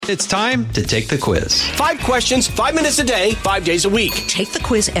It's time to take the quiz. 5 questions, 5 minutes a day, 5 days a week. Take the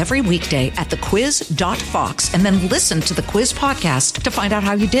quiz every weekday at thequiz.fox and then listen to the quiz podcast to find out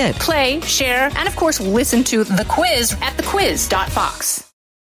how you did. Play, share, and of course, listen to the quiz at thequiz.fox.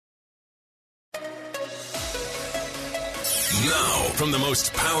 Now, from the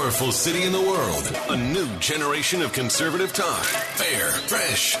most powerful city in the world, a new generation of conservative talk. Fair,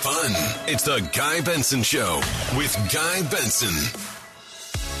 fresh, fun. It's the Guy Benson Show with Guy Benson.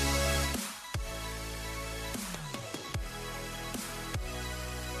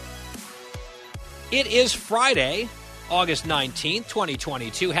 It is Friday, August 19th,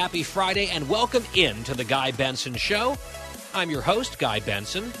 2022. Happy Friday, and welcome in to the Guy Benson Show. I'm your host, Guy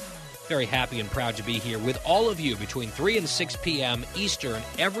Benson. Very happy and proud to be here with all of you between 3 and 6 p.m. Eastern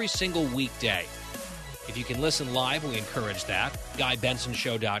every single weekday. If you can listen live, we encourage that.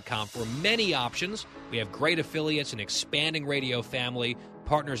 GuyBensonShow.com for many options. We have great affiliates, an expanding radio family,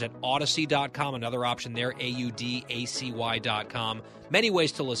 partners at Odyssey.com, another option there, AUDACY.com. Many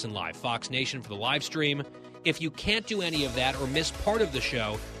ways to listen live. Fox Nation for the live stream. If you can't do any of that or miss part of the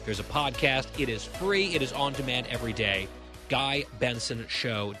show, there's a podcast. It is free. It is on demand every day.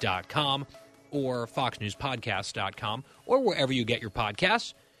 GuyBensonShow.com or FoxNewsPodcast.com or wherever you get your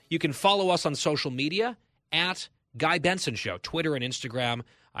podcasts. You can follow us on social media at Guy Benson Show, Twitter and Instagram.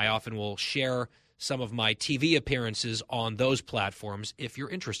 I often will share some of my TV appearances on those platforms if you're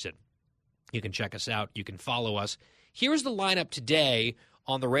interested. You can check us out. You can follow us. Here's the lineup today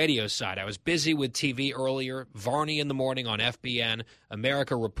on the radio side. I was busy with TV earlier. Varney in the morning on FBN.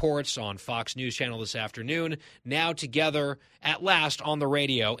 America Reports on Fox News Channel this afternoon. Now together at last on the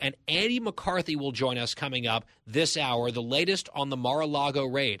radio. And Andy McCarthy will join us coming up this hour. The latest on the Mar-a-Lago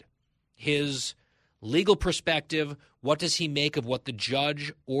raid. His legal perspective. What does he make of what the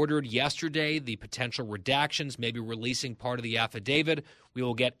judge ordered yesterday? The potential redactions, maybe releasing part of the affidavit. We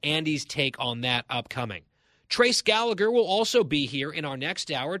will get Andy's take on that upcoming. Trace Gallagher will also be here in our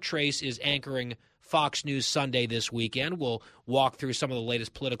next hour. Trace is anchoring Fox News Sunday this weekend. We'll walk through some of the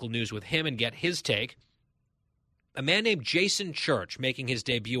latest political news with him and get his take. A man named Jason Church making his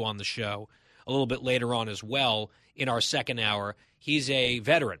debut on the show a little bit later on as well in our second hour. He's a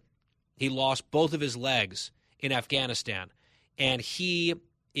veteran. He lost both of his legs in Afghanistan, and he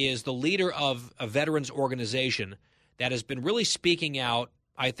is the leader of a veterans organization that has been really speaking out,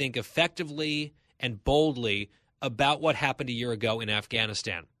 I think, effectively and boldly about what happened a year ago in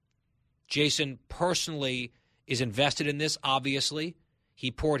Afghanistan. Jason personally is invested in this, obviously.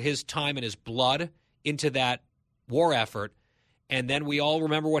 He poured his time and his blood into that war effort, and then we all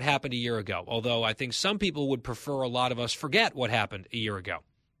remember what happened a year ago, although I think some people would prefer a lot of us forget what happened a year ago.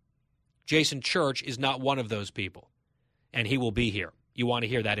 Jason Church is not one of those people, and he will be here. You want to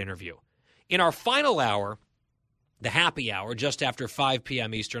hear that interview. In our final hour, the happy hour, just after 5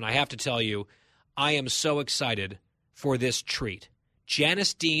 p.m. Eastern, I have to tell you, I am so excited for this treat.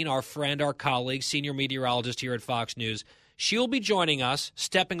 Janice Dean, our friend, our colleague, senior meteorologist here at Fox News, she'll be joining us,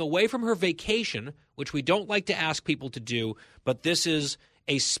 stepping away from her vacation, which we don't like to ask people to do, but this is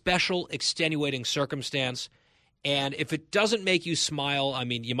a special extenuating circumstance. And if it doesn't make you smile, I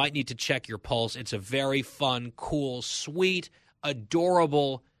mean, you might need to check your pulse. It's a very fun, cool, sweet,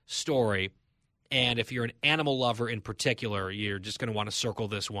 adorable story. And if you're an animal lover in particular, you're just going to want to circle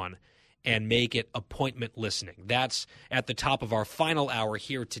this one and make it appointment listening. That's at the top of our final hour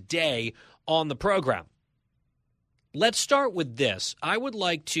here today on the program. Let's start with this. I would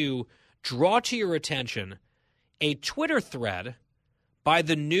like to draw to your attention a Twitter thread by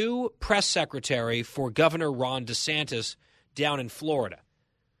the new press secretary for Governor Ron DeSantis down in Florida.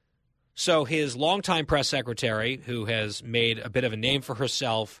 So his longtime press secretary, who has made a bit of a name for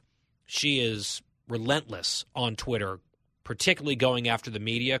herself, she is relentless on Twitter, particularly going after the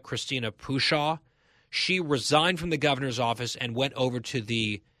media, Christina Pushaw. She resigned from the governor's office and went over to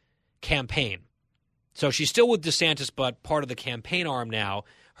the campaign. So she's still with DeSantis, but part of the campaign arm now.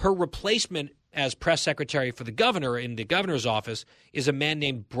 Her replacement as press secretary for the governor in the governor's office is a man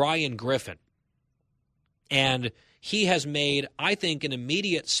named Brian Griffin. And he has made, I think, an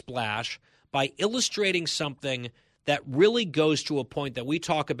immediate splash by illustrating something that really goes to a point that we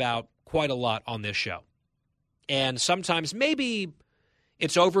talk about quite a lot on this show. And sometimes maybe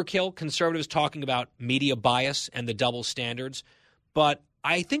it's overkill, conservatives talking about media bias and the double standards, but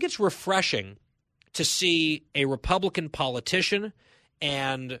I think it's refreshing to see a Republican politician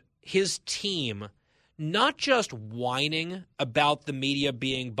and his team not just whining about the media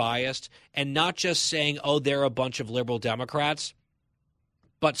being biased and not just saying, oh, they're a bunch of liberal Democrats,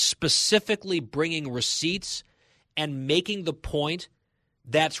 but specifically bringing receipts and making the point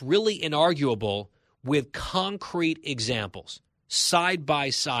that's really inarguable with concrete examples. side by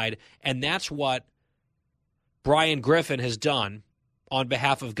side, and that's what Brian Griffin has done on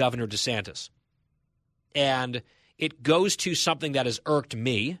behalf of Governor DeSantis. And it goes to something that has irked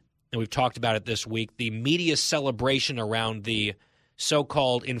me, and we've talked about it this week, the media celebration around the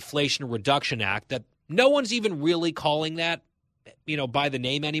so-called Inflation Reduction Act that no one's even really calling that, by the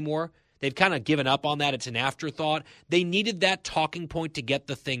name anymore. They've kind of given up on that. It's an afterthought. They needed that talking point to get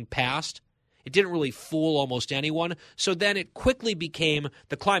the thing passed. It didn't really fool almost anyone. So then it quickly became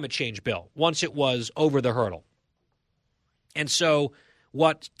the climate change bill once it was over the hurdle. And so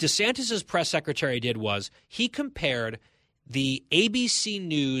what DeSantis' press secretary did was he compared the ABC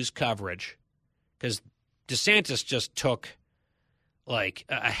News coverage, because DeSantis just took like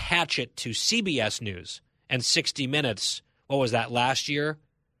a hatchet to CBS News and 60 Minutes, what was that, last year,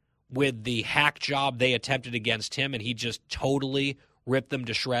 with the hack job they attempted against him, and he just totally ripped them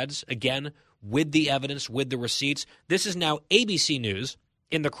to shreds, again, with the evidence, with the receipts. This is now ABC News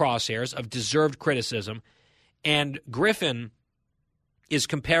in the crosshairs of deserved criticism, and Griffin is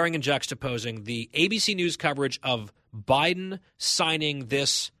comparing and juxtaposing the ABC News coverage of Biden signing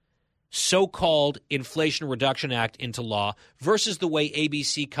this so-called Inflation Reduction Act into law versus the way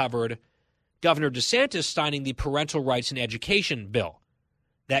ABC covered Governor DeSantis signing the Parental Rights in Education bill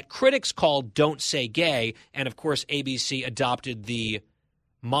that critics called Don't Say Gay, and of course ABC adopted the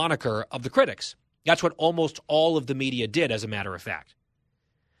moniker of the critics. That's what almost all of the media did, as a matter of fact.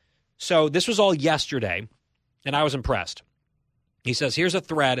 So this was all yesterday, and I was impressed. He says, here's a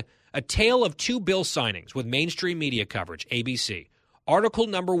thread, a tale of two bill signings with mainstream media coverage, ABC. Article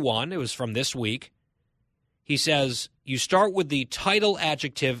number 1, it was from this week. He says, you start with the title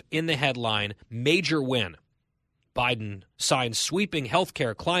adjective in the headline, major win. Biden signs sweeping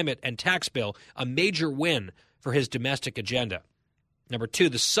healthcare, climate, and tax bill, a major win for his domestic agenda. Number 2,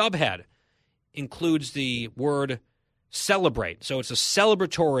 the subhead includes the word celebrate. So it's a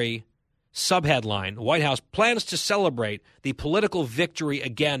celebratory subheadline. The White House plans to celebrate the political victory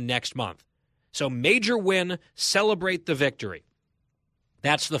again next month. So major win, celebrate the victory.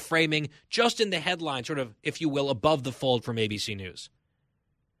 That's the framing just in the headline, sort of, if you will, above the fold from ABC News.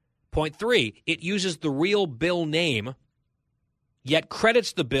 Point 3, it uses the real bill name, yet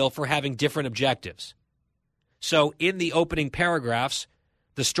credits the bill for having different objectives. So in the opening paragraphs,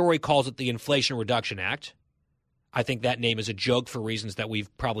 the story calls it the Inflation Reduction Act. I think that name is a joke for reasons that we've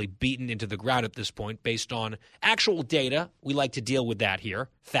probably beaten into the ground at this point based on actual data. We like to deal with that here,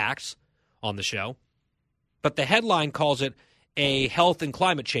 facts on the show. But the headline calls it a health and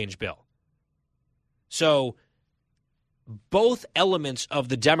climate change bill. So both elements of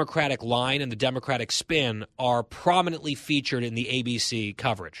the Democratic line and the Democratic spin are prominently featured in the ABC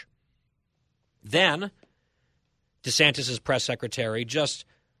coverage. Then DeSantis' press secretary just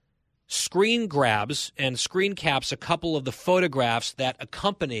screen grabs and screen caps a couple of the photographs that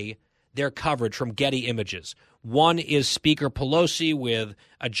accompany their coverage from Getty Images. One is Speaker Pelosi with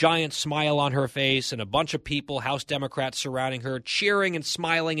a giant smile on her face and a bunch of people, House Democrats surrounding her, cheering and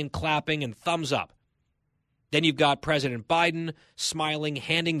smiling and clapping and thumbs up. Then you've got President Biden smiling,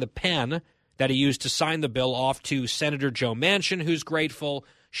 handing the pen that he used to sign the bill off to Senator Joe Manchin, who's grateful.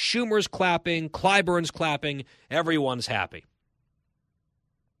 Schumer's clapping, Clyburn's clapping, everyone's happy.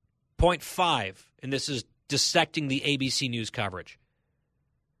 Point 5, and this is dissecting the ABC News coverage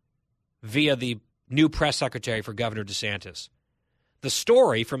via the new press secretary for Governor DeSantis. The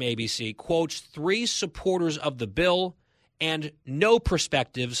story from ABC quotes 3 supporters of the bill and no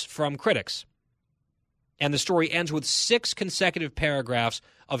perspectives from critics. And the story ends with 6 consecutive paragraphs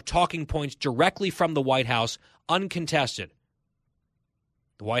of talking points directly from the White House, uncontested.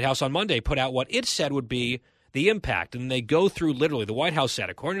 The White House on Monday put out what it said would be the impact, and they go through literally, the White House said,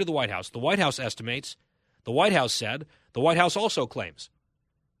 according to the White House estimates, the White House said, the White House also claims.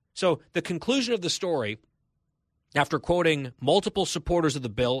 So the conclusion of the story, after quoting multiple supporters of the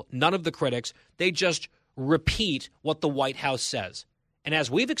bill, none of the critics, they just repeat what the White House says. And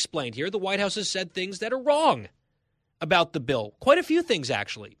as we've explained here, the White House has said things that are wrong about the bill. Quite a few things,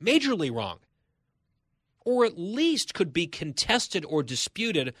 actually, majorly wrong. Or at least could be contested or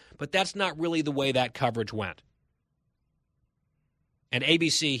disputed, but that's not really the way that coverage went. And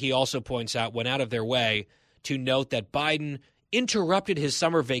ABC, he also points out, went out of their way to note that Biden interrupted his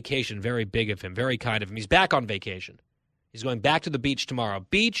summer vacation. Very big of him, very kind of him. He's back on vacation. He's going back to the beach tomorrow.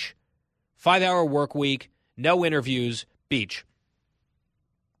 Beach, 5-hour work week, no interviews, beach.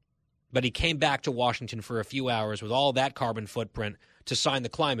 But he came back to Washington for a few hours with all that carbon footprint to sign the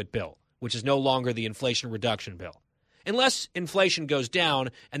climate bill, which is no longer the Inflation Reduction bill. Unless inflation goes down,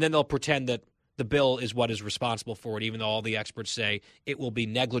 and then they'll pretend that the bill is what is responsible for it, even though all the experts say it will be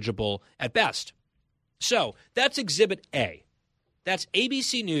negligible at best. So that's Exhibit A. That's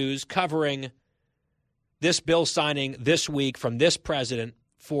ABC News covering this bill signing this week from this president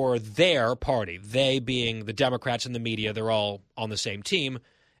for their party. They being the Democrats and the media, they're all on the same team,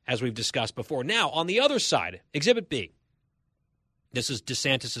 as we've discussed before. Now, on the other side, Exhibit B. This is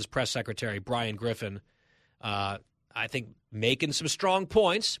DeSantis' press secretary, Brian Griffin, I think making some strong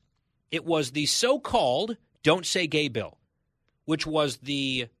points. It was the so-called Don't Say Gay bill, which was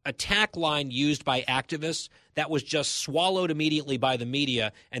the attack line used by activists that was just swallowed immediately by the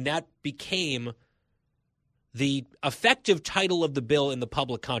media, and that became the effective title of the bill in the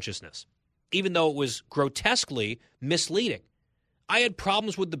public consciousness, even though it was grotesquely misleading. I had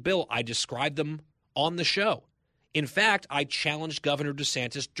problems with the bill. I described them on the show. In fact, I challenged Governor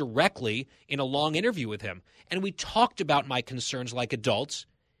DeSantis directly in a long interview with him, and we talked about my concerns like adults.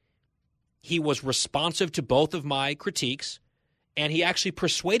 He was responsive to both of my critiques, and he actually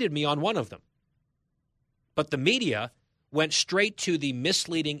persuaded me on one of them. But the media went straight to the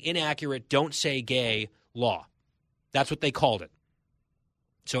misleading, inaccurate, don't say gay law. That's what they called it.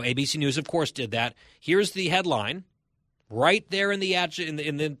 So ABC News, of course, did that. Here's the headline. Right there in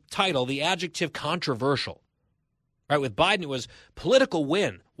the title, the adjective controversial. Right, with Biden, it was political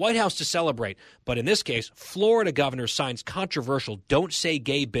win, White House to celebrate. But in this case, Florida governor signs controversial Don't Say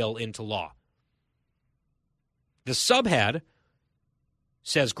Gay bill into law. The subhead,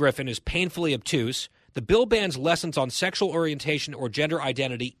 says Griffin, is painfully obtuse. The bill bans lessons on sexual orientation or gender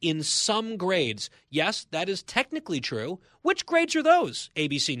identity in some grades. Yes, that is technically true. Which grades are those,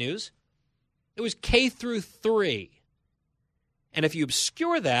 ABC News? It was K through 3. And if you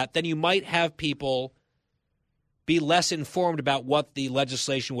obscure that, then you might have people be less informed about what the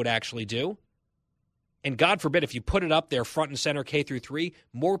legislation would actually do. And God forbid, if you put it up there front and center K through 3,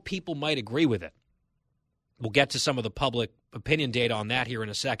 more people might agree with it. We'll get to some of the public opinion data on that here in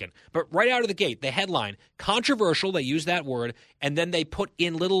a second. But right out of the gate, the headline, controversial, they use that word, and then they put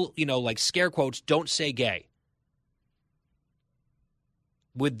in little, like scare quotes, don't say gay.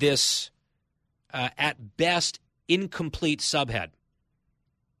 With this, at best, incomplete subhead.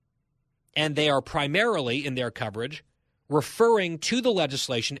 And they are primarily, in their coverage, referring to the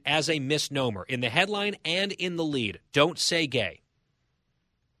legislation as a misnomer in the headline and in the lead. Don't say gay.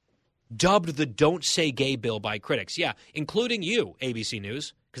 Dubbed the Don't Say Gay bill by critics. Yeah, including you, ABC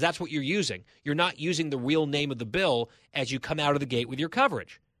News, because that's what you're using. You're not using the real name of the bill as you come out of the gate with your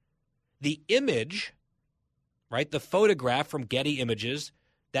coverage. The image, right, the photograph from Getty Images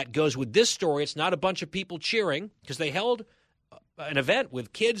that goes with this story, it's not a bunch of people cheering because they held an event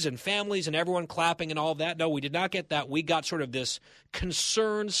with kids and families and everyone clapping and all of that. No, we did not get that. We got sort of this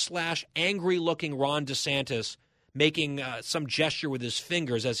concerned/angry-looking Ron DeSantis making some gesture with his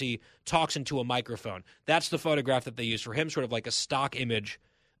fingers as he talks into a microphone. That's the photograph that they use for him, sort of like a stock image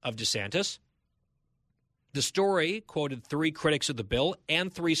of DeSantis. The story quoted 3 critics of the bill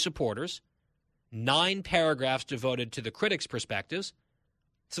and 3 supporters, 9 paragraphs devoted to the critics' perspectives.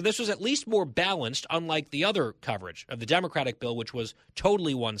 So this was at least more balanced, unlike the other coverage of the Democratic bill, which was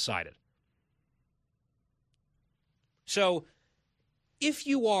totally one-sided. So if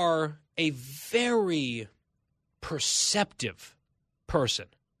you are a very perceptive person,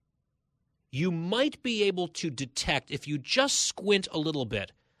 you might be able to detect, if you just squint a little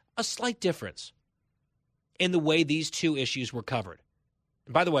bit, a slight difference in the way these 2 issues were covered.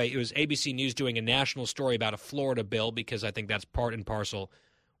 And by the way, it was ABC News doing a national story about a Florida bill because I think that's part and parcel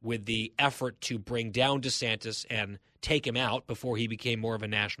with the effort to bring down DeSantis and take him out before he became more of a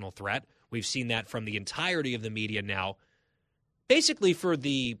national threat. We've seen that from the entirety of the media now, basically for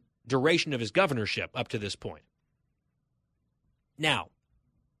the duration of his governorship up to this point. Now,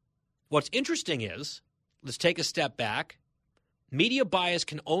 what's interesting is, let's take a step back. Media bias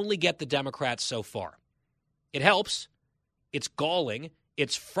can only get the Democrats so far. It helps. It's galling.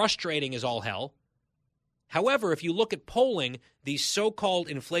 It's frustrating as all hell. However, if you look at polling, the so-called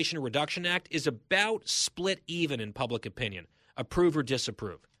Inflation Reduction Act is about split even in public opinion, approve or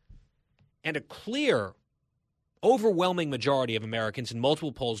disapprove. And a clear, overwhelming majority of Americans in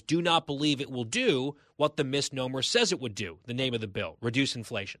multiple polls do not believe it will do what the misnomer says it would do, the name of the bill, reduce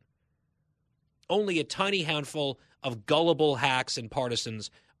inflation. Only a tiny handful of gullible hacks and partisans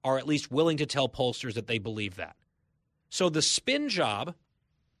are at least willing to tell pollsters that they believe that. So the spin job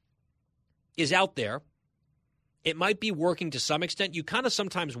is out there. It might be working to some extent. You kind of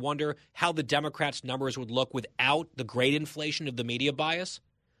sometimes wonder how the Democrats' numbers would look without the great inflation of the media bias.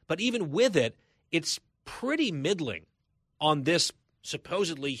 But even with it, it's pretty middling on this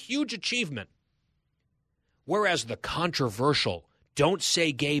supposedly huge achievement. Whereas the controversial Don't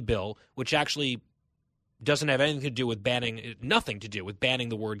Say Gay bill, which actually doesn't have anything to do with nothing to do with banning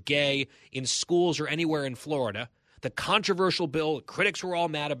the word gay in schools or anywhere in Florida, the controversial bill critics were all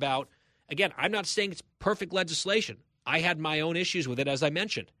mad about. Again, I'm not saying it's perfect legislation. I had my own issues with it, as I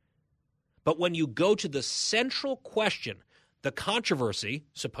mentioned. But when you go to the central question, the controversy,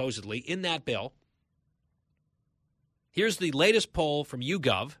 supposedly, in that bill, here's the latest poll from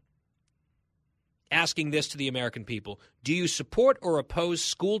YouGov asking this to the American people. Do you support or oppose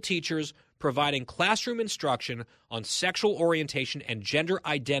school teachers providing classroom instruction on sexual orientation and gender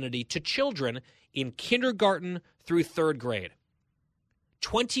identity to children in kindergarten through third grade?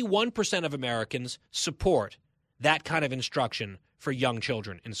 21% of Americans support that kind of instruction for young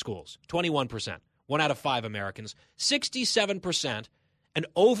children in schools. 21%. 1 out of 5 Americans. 67%, an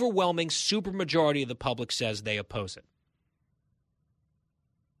overwhelming supermajority of the public says they oppose it.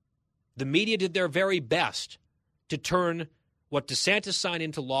 The media did their very best to turn what DeSantis signed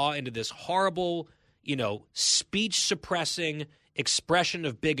into law into this horrible, speech-suppressing expression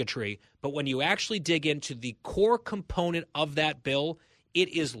of bigotry. But when you actually dig into the core component of that bill, it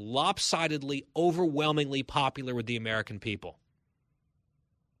is lopsidedly, overwhelmingly popular with the American people,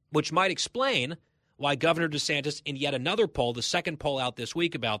 which might explain why Governor DeSantis, in yet another poll, the second poll out this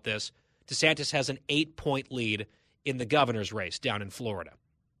week about this, DeSantis has an 8-point lead in the governor's race down in Florida.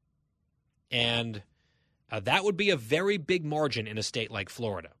 And that would be a very big margin in a state like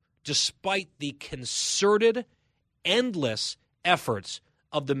Florida, despite the concerted, endless efforts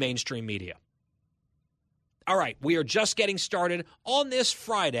of the mainstream media. All right, we are just getting started on this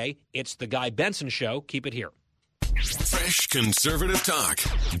Friday. It's the Guy Benson Show. Keep it here. Fresh conservative talk.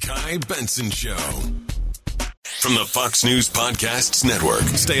 Guy Benson Show. From the Fox News Podcasts Network.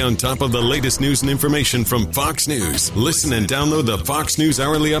 Stay on top of the latest news and information from Fox News. Listen and download the Fox News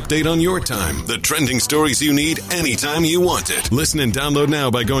Hourly Update on your time. The trending stories you need anytime you want it. Listen and download now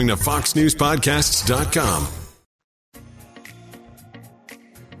by going to foxnewspodcasts.com.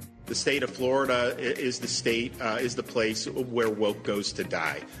 The state of Florida is the state, is the place where woke goes to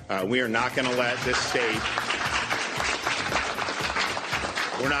die. We are not going to let this state...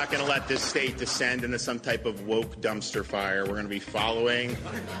 We're not going to let this state descend into some type of woke dumpster fire. We're going to be following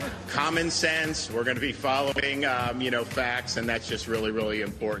common sense. We're going to be following, facts, and that's just really, really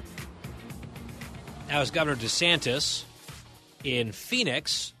important. That was Governor DeSantis in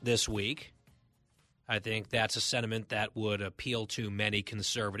Phoenix this week. I think that's a sentiment that would appeal to many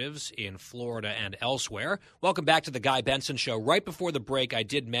conservatives in Florida and elsewhere. Welcome back to the Guy Benson Show. Right before the break, I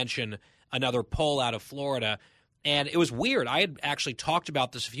did mention another poll out of Florida. And it was weird. I had actually talked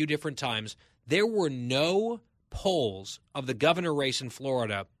about this a few different times. There were no polls of the governor race in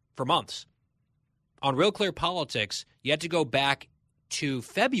Florida for months. On Real Clear Politics, you had to go back to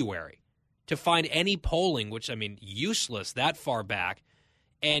February to find any polling, which, useless that far back.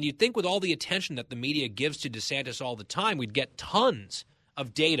 And you'd think with all the attention that the media gives to DeSantis all the time, we'd get tons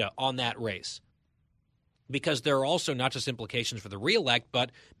of data on that race. Because there are also not just implications for the reelect,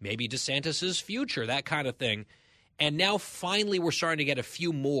 but maybe DeSantis's future, that kind of thing. And now finally we're starting to get a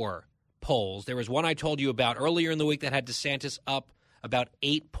few more polls. There was one I told you about earlier in the week that had DeSantis up about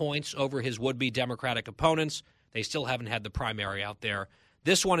 8 points over his would-be Democratic opponents. They still haven't had the primary out there.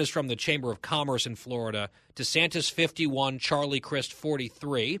 This one is from the Chamber of Commerce in Florida. DeSantis 51, Charlie Crist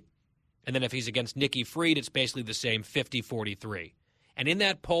 43. And then if he's against Nikki Fried, it's basically the same, 50-43. And in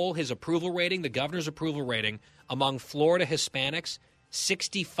that poll, his approval rating, the governor's approval rating, among Florida Hispanics,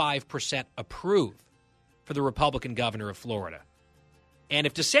 65% approve for the Republican governor of Florida. And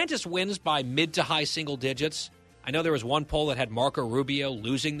if DeSantis wins by mid to high single digits, I know there was one poll that had Marco Rubio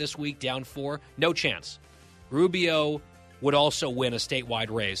losing this week, down 4. No chance. Rubio would also win a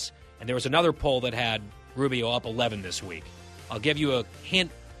statewide race. And there was another poll that had Rubio up 11 this week. I'll give you a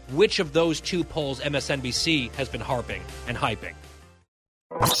hint which of those two polls MSNBC has been harping and hyping.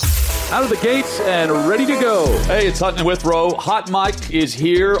 Out of the gates and ready to go. Hey, it's Hutton Withrow. Hot Mike is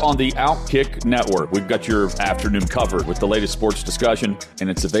here on the Outkick Network. We've got your afternoon covered with the latest sports discussion, and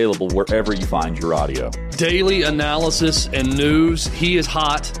it's available wherever you find your audio. Daily analysis and news. He is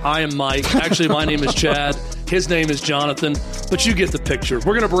hot. I am Mike. Actually, my name is Chad. His name is Jonathan, but you get the picture.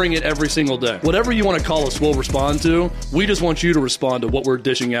 We're going to bring it every single day. Whatever you want to call us, we'll respond to. We just want you to respond to what we're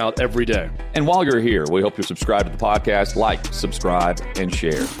dishing out every day. And while you're here, we hope you subscribe to the podcast, like, subscribe, and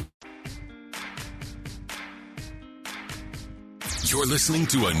share. You're listening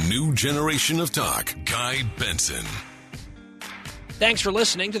to a new generation of talk. Guy Benson. Thanks for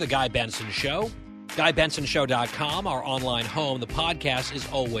listening to The Guy Benson Show. GuyBensonShow.com, our online home. The podcast is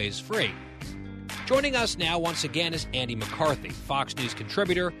always free. Joining us now once again is Andy McCarthy, Fox News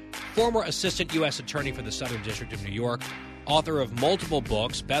contributor, former assistant U.S. attorney for the Southern District of New York, author of multiple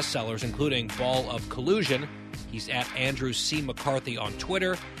books, bestsellers, including Ball of Collusion, He's at Andrew C. McCarthy on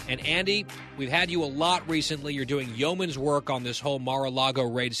Twitter. And Andy, we've had you a lot recently. You're doing yeoman's work on this whole Mar-a-Lago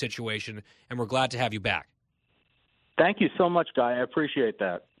raid situation, and we're glad to have you back. Thank you so much, Guy. I appreciate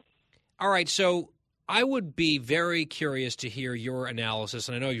that. All right, so I would be very curious to hear your analysis,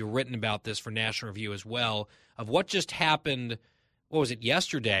 and I know you've written about this for National Review as well, of what just happened, what was it,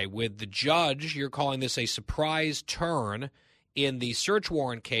 yesterday, with the judge. You're calling this a surprise turn in the search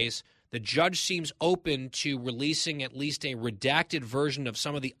warrant case. The judge seems open to releasing at least a redacted version of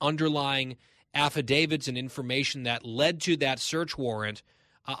some of the underlying affidavits and information that led to that search warrant.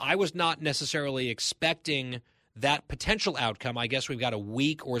 I was not necessarily expecting that potential outcome. I guess we've got a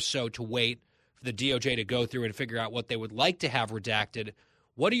week or so to wait for the DOJ to go through and figure out what they would like to have redacted.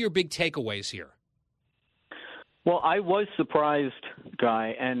 What are your big takeaways here? Well, I was surprised,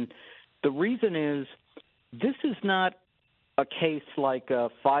 Guy, and the reason is this is not a case like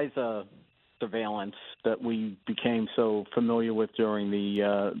FISA surveillance that we became so familiar with during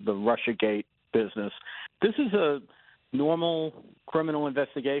the Russiagate business. This is a normal criminal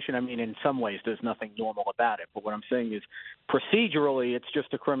investigation. I mean, in some ways, there's nothing normal about it. But what I'm saying is procedurally, it's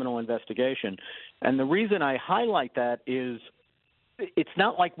just a criminal investigation. And the reason I highlight that is it's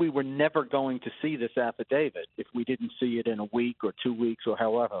not like we were never going to see this affidavit if we didn't see it in a week or 2 weeks or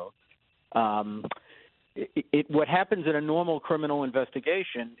however. What happens in a normal criminal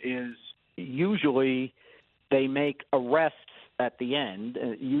investigation is usually they make arrests at the end.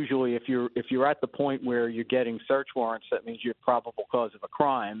 Usually, if you're at the point where you're getting search warrants, that means you have probable cause of a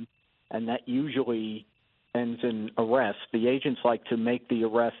crime, and that usually ends in arrest. The agents like to make the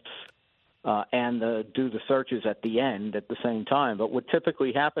arrests and do the searches at the end at the same time. But what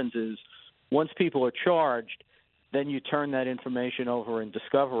typically happens is once people are charged, then you turn that information over in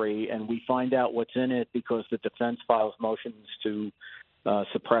discovery, and we find out what's in it because the defense files motions to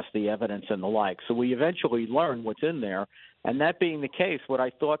suppress the evidence and the like. So we eventually learn what's in there. And that being the case, what I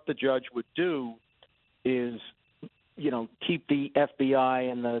thought the judge would do is, keep the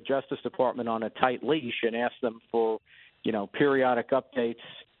FBI and the Justice Department on a tight leash and ask them for, periodic updates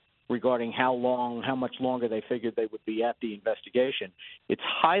regarding how much longer they figured they would be at the investigation. It's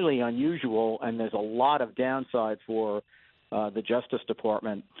highly unusual, and there's a lot of downside for the Justice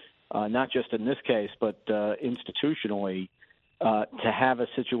Department, not just in this case, but institutionally, to have a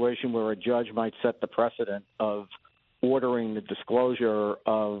situation where a judge might set the precedent of ordering the disclosure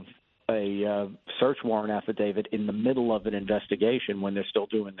of a search warrant affidavit in the middle of an investigation when they're still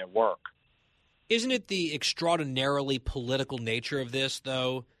doing their work. Isn't it the extraordinarily political nature of this,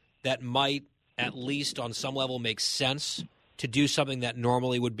 though, that might, at least on some level, make sense to do something that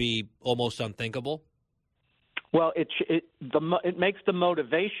normally would be almost unthinkable? Well, it makes the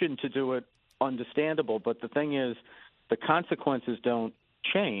motivation to do it understandable, but the thing is the consequences don't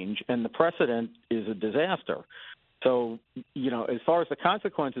change, and the precedent is a disaster. So, as far as the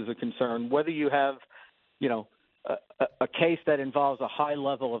consequences are concerned, whether you have, a case that involves a high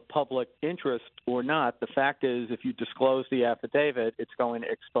level of public interest or not, the fact is if you disclose the affidavit, it's going to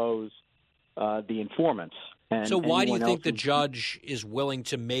expose the informants. And so why do you think the judge is willing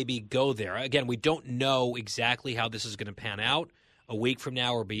to maybe go there? Again, we don't know exactly how this is going to pan out a week from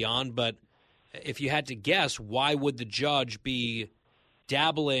now or beyond, but if you had to guess, why would the judge be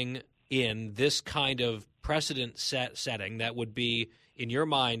dabbling in this kind of precedent setting that would be, in your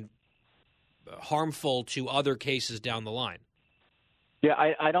mind, harmful to other cases down the line? Yeah,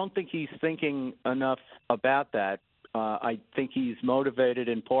 I don't think he's thinking enough about that. I think he's motivated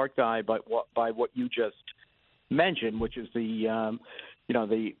in part, Guy, by what you just mentioned, which is the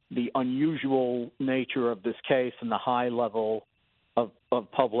unusual nature of this case and the high level of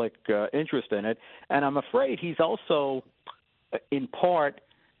public interest in it. And I'm afraid he's also, in part,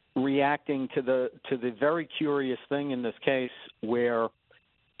 reacting to the very curious thing in this case where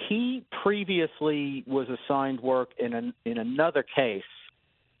he previously was assigned work in another case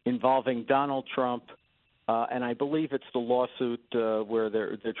involving Donald Trump, and I believe it's the lawsuit where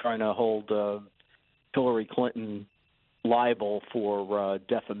they're trying to hold Hillary Clinton liable for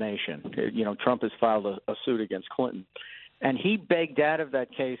defamation. Trump has filed a suit against Clinton, and he begged out of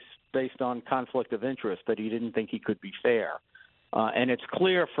that case based on conflict of interest, that he didn't think he could be fair. And it's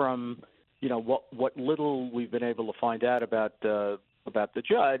clear from what little we've been able to find out about the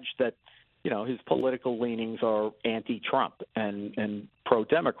judge that his political leanings are anti-Trump and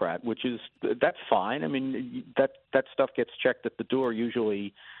pro-Democrat, that's fine. I mean that stuff gets checked at the door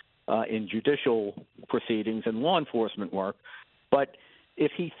usually in judicial proceedings and law enforcement work. But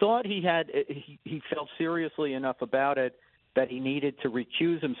if he thought he felt seriously enough about it that he needed to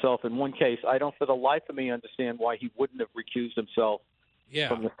recuse himself in one case, I don't for the life of me understand why he wouldn't have recused himself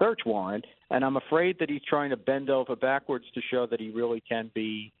from the search warrant, and I'm afraid that he's trying to bend over backwards to show that he really can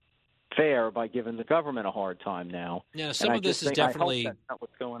be fair by giving the government a hard time now. Yeah, some of this is definitely I hope that's not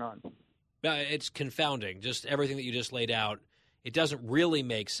what's going on. It's confounding. Just everything that you just laid out, it doesn't really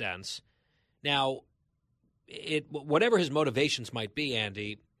make sense. Now, whatever his motivations might be,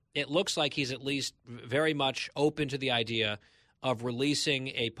 Andy, it looks like he's at least very much open to the idea of releasing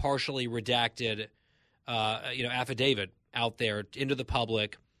a partially redacted, affidavit out there into the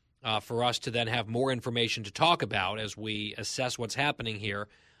public for us to then have more information to talk about as we assess what's happening here.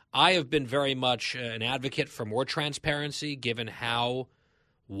 I have been very much an advocate for more transparency, given how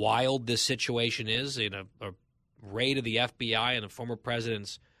wild this situation is in a raid of the FBI and the former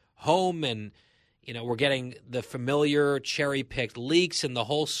president's home, and we're getting the familiar cherry-picked leaks and the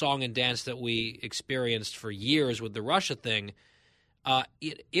whole song and dance that we experienced for years with the Russia thing.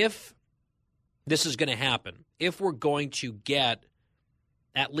 If this is going to happen, if we're going to get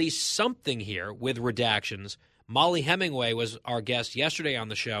at least something here with redactions, Molly Hemingway was our guest yesterday on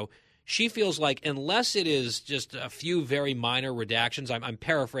the show. She feels like unless it is just a few very minor redactions, I'm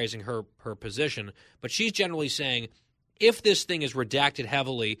paraphrasing her position, but she's generally saying if this thing is redacted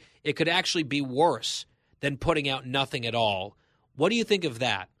heavily, it could actually be worse than putting out nothing at all. What do you think of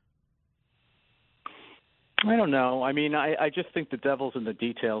that? I don't know. I mean, I just think the devil's in the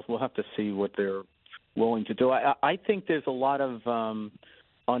details. We'll have to see what they're willing to do. I think there's a lot of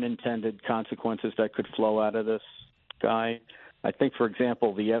unintended consequences that could flow out of this guy. I think, for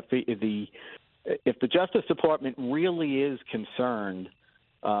example, if the Justice Department really is concerned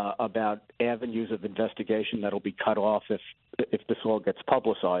about avenues of investigation that'll be cut off if this all gets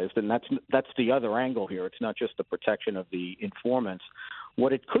publicized, and that's the other angle here. It's not just the protection of the informants.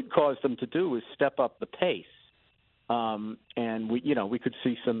 What it could cause them to do is step up the pace, and we could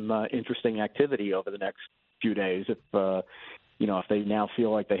see some interesting activity over the next few days if they now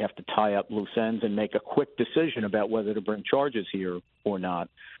feel like they have to tie up loose ends and make a quick decision about whether to bring charges here or not.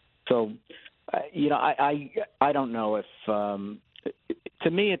 So, I don't know if to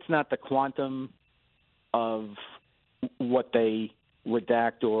me it's not the quantum of what they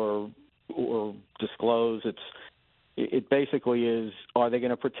redact or disclose. It basically is, are they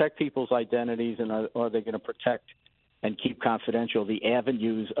going to protect people's identities, and are they going to protect and keep confidential the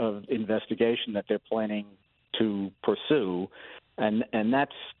avenues of investigation that they're planning to pursue? And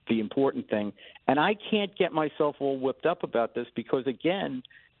that's the important thing. And I can't get myself all whipped up about this because, again,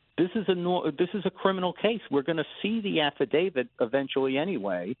 this is a criminal case. We're going to see the affidavit eventually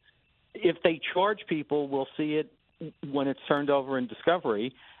anyway. If they charge people, we'll see it when it's turned over in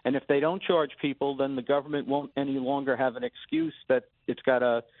discovery. And if they don't charge people, then the government won't any longer have an excuse that it's got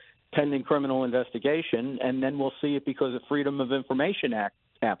a pending criminal investigation, and then we'll see it because of Freedom of Information Act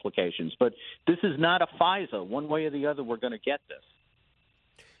applications. But this is not a FISA. One way or the other, we're going to get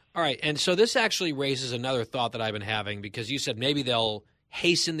this. All right, and so this actually raises another thought that I've been having, because you said maybe they'll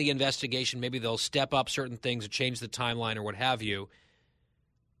hasten the investigation, maybe they'll step up certain things or change the timeline or what have you.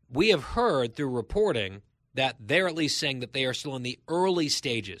 We have heard through reporting that they're at least saying that they are still in the early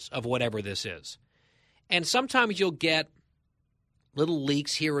stages of whatever this is. And sometimes you'll get little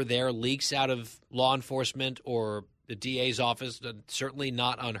leaks here or there, leaks out of law enforcement or the DA's office, certainly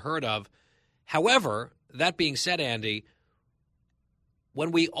not unheard of. However, that being said, Andy,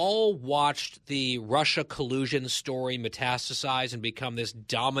 when we all watched the Russia collusion story metastasize and become this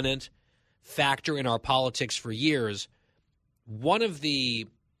dominant factor in our politics for years, one of the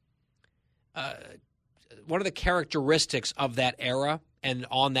characteristics of that era and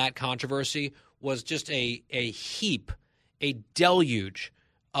on that controversy was just a deluge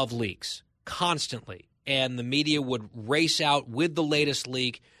of leaks constantly. And the media would race out with the latest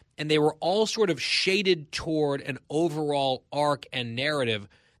leak, and they were all sort of shaded toward an overall arc and narrative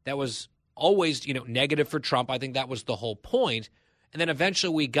that was always, negative for Trump. I think that was the whole point. And then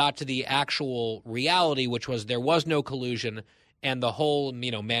eventually we got to the actual reality, which was there was no collusion, and the whole,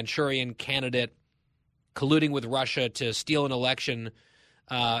 Manchurian candidate colluding with Russia to steal an election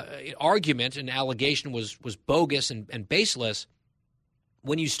argument and allegation was bogus and baseless.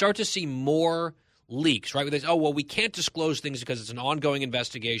 When you start to see more leaks, right? We can't disclose things because it's an ongoing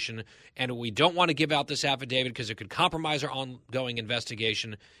investigation, and we don't want to give out this affidavit because it could compromise our ongoing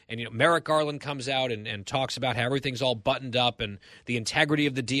investigation. And, Merrick Garland comes out and talks about how everything's all buttoned up and the integrity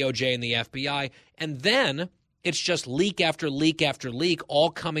of the DOJ and the FBI. And then it's just leak after leak after leak,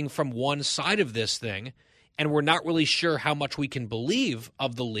 all coming from one side of this thing. And we're not really sure how much we can believe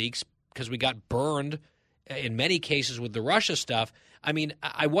of the leaks because we got burned in many cases with the Russia stuff. I mean,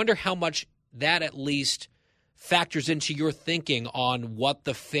 I wonder how much that at least factors into your thinking on what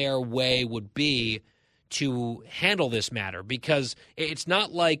the fair way would be to handle this matter, because it's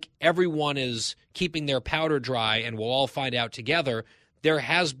not like everyone is keeping their powder dry and we'll all find out together. There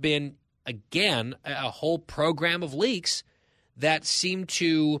has been, again, a whole program of leaks that seem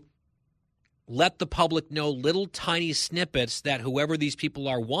to let the public know little tiny snippets that whoever these people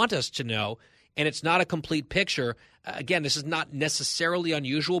are want us to know, and it's not a complete picture. Again, this is not necessarily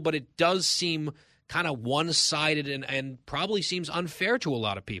unusual, but it does seem kind of one-sided and probably seems unfair to a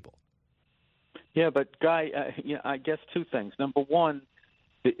lot of people. Yeah, but Guy, I guess two things. Number one,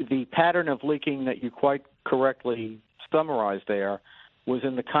 the pattern of leaking that you quite correctly summarized there was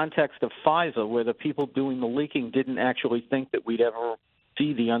in the context of FISA, where the people doing the leaking didn't actually think that we'd ever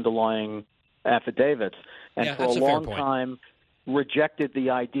see the underlying affidavits, and for a long time rejected the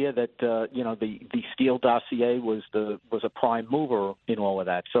idea that the Steele dossier was a prime mover in all of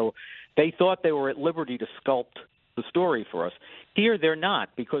that. So they thought they were at liberty to sculpt the story for us. Here they're not,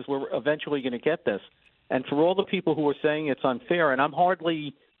 because we're eventually going to get this. And for all the people who are saying it's unfair, and I'm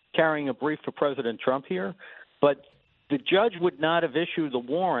hardly carrying a brief for President Trump here, but the judge would not have issued the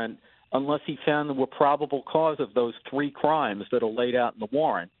warrant unless he found there were probable cause of those 3 crimes that are laid out in the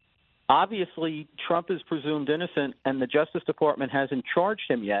warrant. Obviously, Trump is presumed innocent, and the Justice Department hasn't charged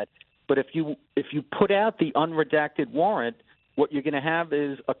him yet. But if you put out the unredacted warrant, what you're going to have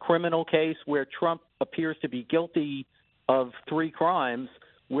is a criminal case where Trump appears to be guilty of 3 crimes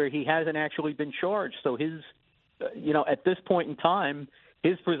where he hasn't actually been charged. So his, at this point in time,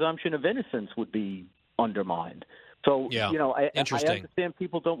 his presumption of innocence would be undermined. So, I understand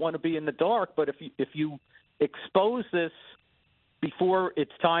people don't want to be in the dark, but if you expose this before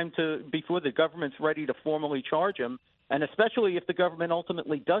the government's ready to formally charge him, and especially if the government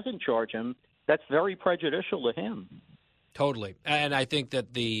ultimately doesn't charge him, that's very prejudicial to him. Totally. And I think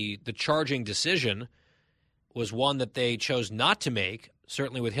that the charging decision was one that they chose not to make,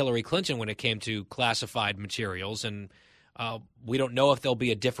 certainly with Hillary Clinton when it came to classified materials. And we don't know if there'll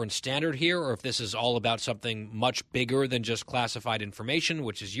be a different standard here or if this is all about something much bigger than just classified information,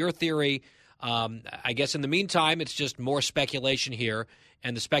 which is your theory. I guess in the meantime, it's just more speculation here,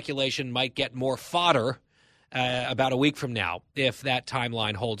 and the speculation might get more fodder about a week from now if that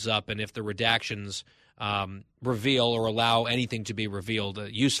timeline holds up and if the redactions reveal or allow anything to be revealed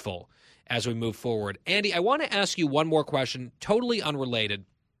useful as we move forward. Andy, I want to ask you one more question, totally unrelated,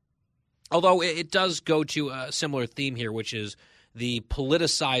 although it does go to a similar theme here, which is the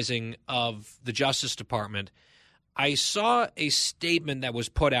politicizing of the Justice Department. I saw a statement that was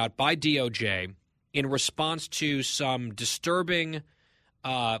put out by DOJ in response to some disturbing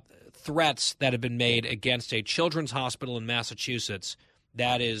threats that have been made against a children's hospital in Massachusetts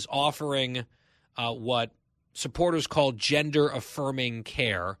that is offering what supporters call gender-affirming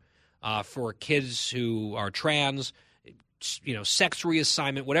care for kids who are trans, sex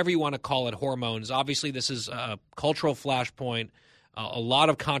reassignment, whatever you want to call it, hormones. Obviously, this is a cultural flashpoint, a lot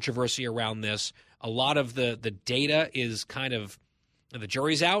of controversy around this. A lot of the data is kind of the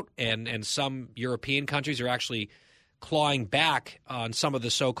jury's out, and some European countries are actually clawing back on some of the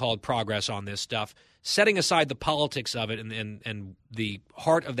so-called progress on this stuff. Setting aside the politics of it and the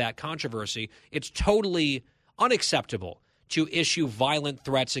heart of that controversy, it's totally unacceptable to issue violent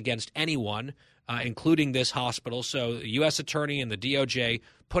threats against anyone, including this hospital. So the U.S. Attorney and the DOJ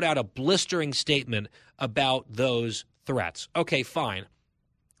put out a blistering statement about those threats. Okay, fine.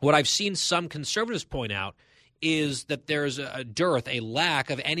 What I've seen some conservatives point out is that there's a dearth, a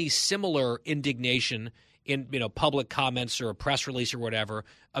lack of any similar indignation in public comments or a press release or whatever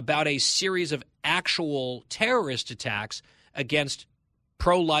about a series of actual terrorist attacks against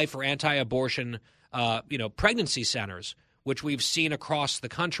pro-life or anti-abortion pregnancy centers, which we've seen across the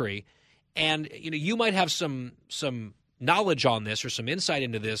country. And you might have some knowledge on this or some insight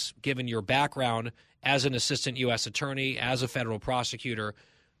into this, given your background as an assistant U.S. attorney, as a federal prosecutor.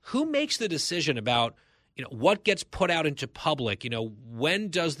 Who makes the decision about what gets put out into public? When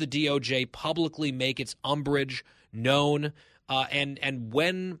does the DOJ publicly make its umbrage known, and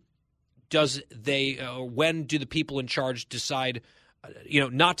when do the people in charge decide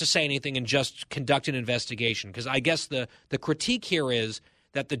not to say anything and just conduct an investigation? Because I guess the critique here is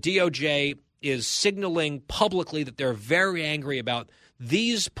that the DOJ is signaling publicly that they're very angry about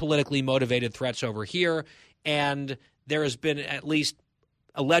these politically motivated threats over here, and there has been at least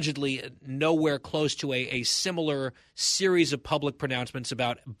allegedly nowhere close to a similar series of public pronouncements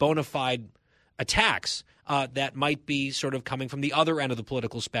about bona fide attacks that might be sort of coming from the other end of the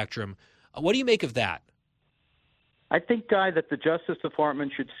political spectrum. What do you make of that? I think, Guy, that the Justice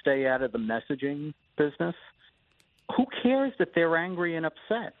Department should stay out of the messaging business. Who cares that they're angry and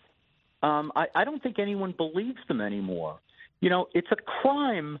upset? I don't think anyone believes them anymore. It's a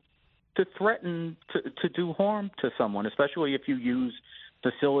crime to threaten to do harm to someone, especially if you use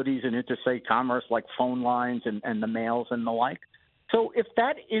facilities in interstate commerce like phone lines and the mails and the like. So if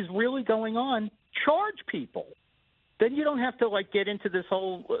that is really going on, charge people. Then you don't have to get into this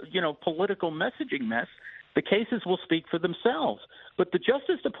whole political messaging mess. The cases will speak for themselves. But the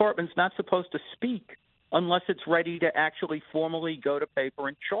Justice Department's not supposed to speak unless it's ready to actually formally go to paper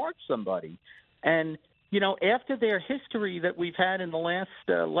and charge somebody. And after their history that we've had in the last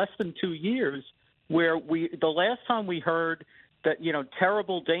less than 2 years, where the last time we heard that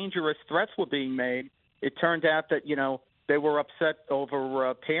terrible, dangerous threats were being made, it turned out that they were upset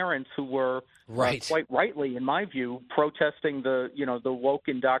over parents who were quite rightly, in my view, protesting the woke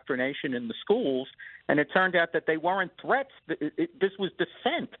indoctrination in the schools. And it turned out that they weren't threats. This was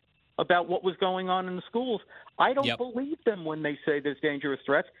dissent about what was going on in the schools. I don't believe them when they say there's dangerous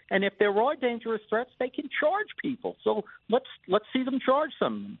threats. And if there are dangerous threats, they can charge people. So let's see them charge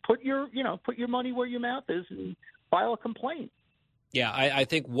them. Put your money where your mouth is and file a complaint. Yeah, I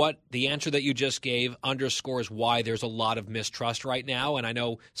think what the answer that you just gave underscores why there's a lot of mistrust right now. And I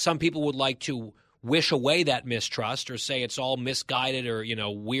know some people would like to wish away that mistrust or say it's all misguided or,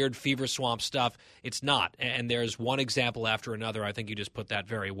 weird fever swamp stuff. It's not. And there's one example after another. I think you just put that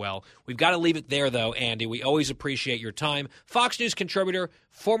very well. We've got to leave it there, though, Andy. We always appreciate your time. Fox News contributor,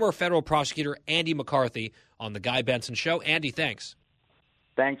 former federal prosecutor Andy McCarthy on The Guy Benson Show. Andy, thanks.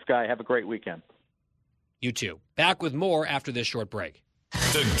 Thanks, Guy. Have a great weekend. You too. Back with more after this short break.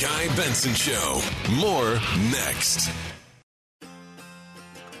 The Guy Benson Show. More next.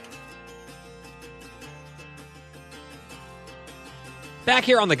 Back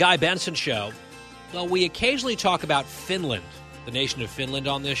here on The Guy Benson Show, well, we occasionally talk about Finland, the nation of Finland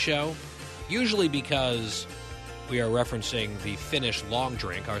on this show, usually because we are referencing the Finnish long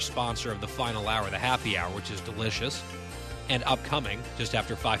drink, our sponsor of the final hour, the happy hour, which is delicious and upcoming just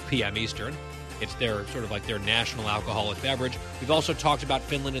after 5 p.m. Eastern. It's their sort of like their national alcoholic beverage. We've also talked about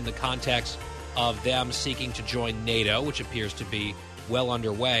Finland in the context of them seeking to join NATO, which appears to be well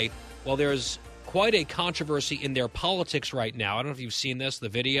underway. Well, there's quite a controversy in their politics right now. I don't know if you've seen this, the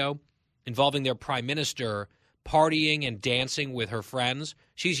video involving their prime minister partying and dancing with her friends.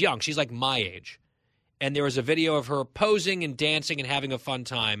 She's young. She's like my age. And there was a video of her posing and dancing and having a fun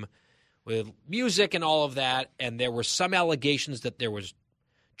time with music and all of that. And there were some allegations that there was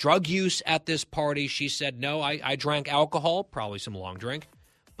drug use at this party. She said, no, I drank alcohol, probably some long drink,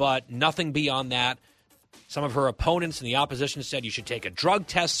 but nothing beyond that. Some of her opponents in the opposition said you should take a drug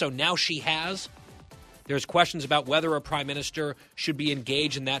test, so now she has. There's questions about whether a prime minister should be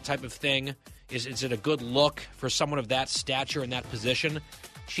engaged in that type of thing. Is it a good look for someone of that stature in that position?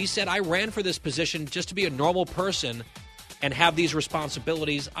 She said, I ran for this position just to be a normal person and have these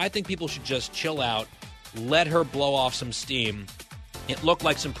responsibilities. I think people should just chill out, let her blow off some steam. It looked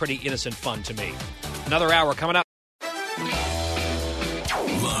like some pretty innocent fun to me. Another hour coming up.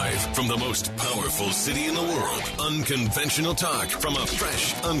 Live from the most powerful city in the world, unconventional talk from a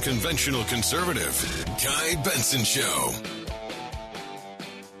fresh, unconventional conservative. Guy Benson Show.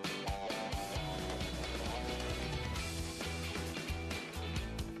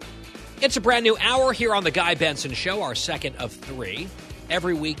 It's a brand new hour here on The Guy Benson Show, our second of 3.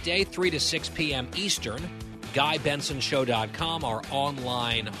 Every weekday, 3 to 6 p.m. Eastern. GuyBensonShow.com, our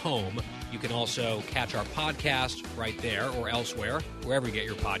online home. You can also catch our podcast right there or elsewhere, wherever you get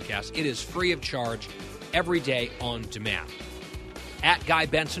your podcasts. It is free of charge every day on demand. At Guy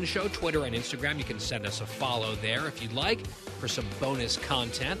Benson Show, Twitter and Instagram. You can send us a follow there if you'd like for some bonus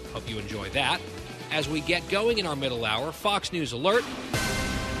content. Hope you enjoy that. As we get going in our middle hour, Fox News Alert.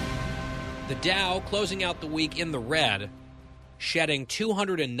 The Dow closing out the week in the red, shedding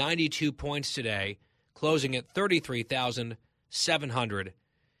 292 points today, closing at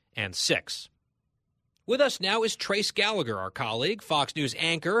 33,706. With us now is Trace Gallagher, our colleague, Fox News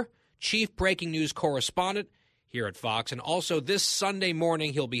anchor, chief breaking news correspondent here at Fox. And also this Sunday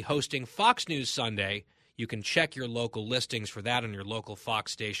morning, he'll be hosting Fox News Sunday. You can check your local listings for that on your local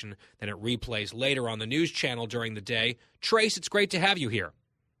Fox station. Then it replays later on the news channel during the day. Trace, it's great to have you here.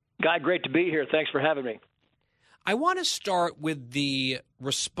 Guy, great to be here. Thanks for having me. I want to start with the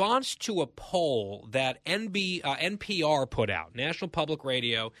response to a poll that NPR put out, National Public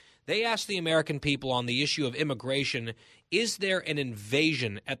Radio. They asked the American people on the issue of immigration, is there an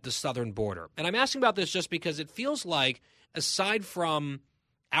invasion at the southern border? And I'm asking about this just because it feels like, aside from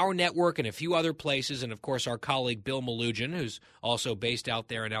our network and a few other places, and of course our colleague Bill Malugin, who's also based out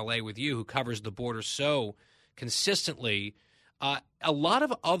there in L.A. with you, who covers the border so consistently, a lot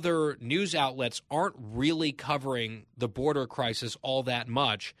of other news outlets aren't really covering the border crisis all that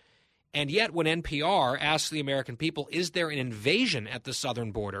much. And yet when NPR asks the American people, is there an invasion at the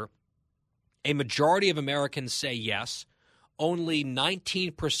southern border, A majority of Americans say yes. Only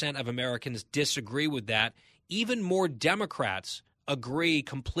 19% of Americans disagree with that. Even more Democrats agree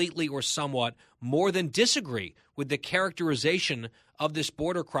completely or somewhat more than disagree with the characterization of this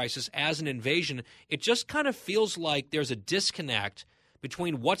border crisis as an invasion. It just kind of feels like there's a disconnect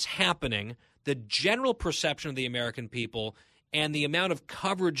between what's happening, the general perception of the American people, and the amount of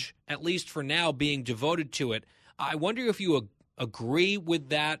coverage, at least for now, being devoted to it. I wonder if you agree with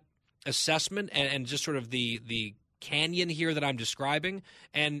that assessment and just sort of the canyon here that I'm describing.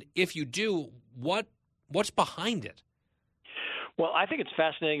 And if you do, what's behind it? Well, I think it's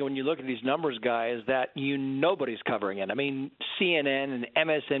fascinating when you look at these numbers, guys, that nobody's covering it. I mean, CNN and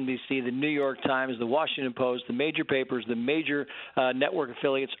MSNBC, the New York Times, the Washington Post, the major papers, the major network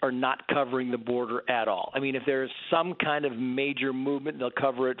affiliates are not covering the border at all. I mean, if there's some kind of major movement, they'll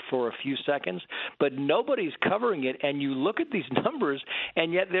cover it for a few seconds, but nobody's covering it. And you look at these numbers,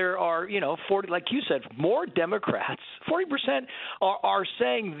 and yet there are, 40, like you said, more Democrats, 40% are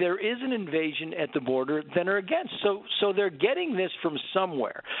saying there is an invasion at the border than are against. So they're getting this from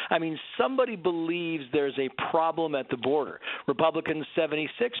somewhere. I mean, somebody believes there's a problem at the border. Republicans, 76%.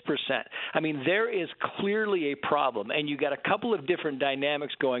 I mean, there is clearly a problem, and you got a couple of different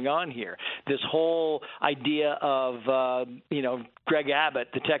dynamics going on here. This whole idea of, Greg Abbott,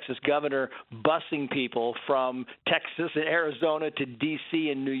 the Texas governor, busing people from Texas and Arizona to D.C.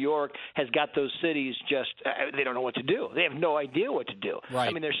 and New York has got those cities just they don't know what to do. They have no idea what to do. Right.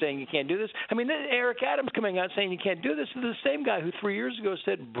 I mean, they're saying you can't do this. I mean, Eric Adams coming out saying you can't do this is the same guy who 3 years ago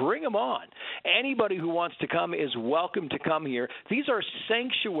said, bring them on. Anybody who wants to come is welcome to come here. These are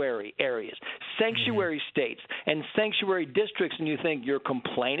sanctuary areas, sanctuary states, and sanctuary districts, and you think you're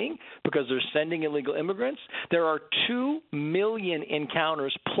complaining because they're sending illegal immigrants? There are 2 million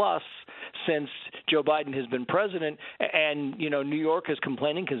encounters plus since Joe Biden has been president, and New York is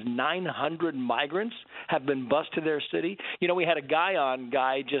complaining because 900 migrants have been bused to their city. We had a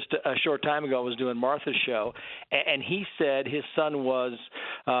guy just a short time ago was doing Martha's show, and he said his son was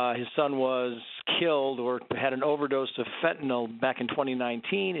killed or had an overdose of fentanyl back in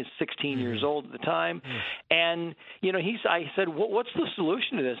 2019. He's 16 years old at the time, and I said, what's the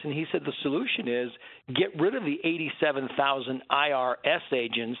solution to this? And he said the solution is get rid of the 87,000 IRS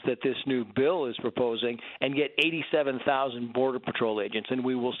agents that this new bill is proposing and get 87,000 Border Patrol agents, and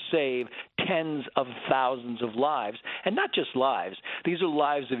we will save tens of thousands of lives. And not just lives. These are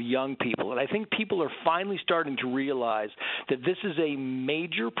lives of young people. And I think people are finally starting to realize that this is a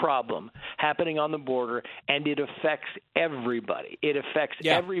major problem happening on the border, and it affects everybody. It affects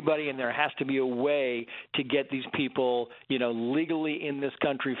everybody, and there has to be a way to get these people, legally in this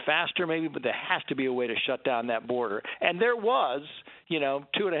country faster maybe, but there has to be a way to shut down that border. And there was,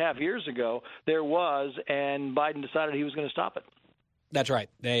 2.5 years ago, and Biden decided he was going to stop it. That's right.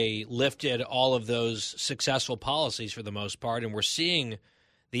 They lifted all of those successful policies for the most part, and we're seeing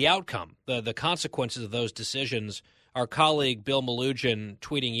the outcome, the consequences of those decisions. Our colleague Bill Malugin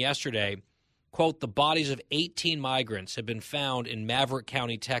tweeting yesterday, quote, the bodies of 18 migrants have been found in Maverick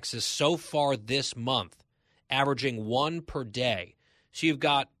County, Texas so far this month, averaging 1 per day. So you've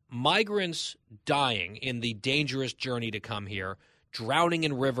got migrants dying in the dangerous journey to come here, drowning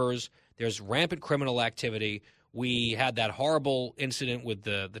in rivers. There's rampant criminal activity. We had that horrible incident with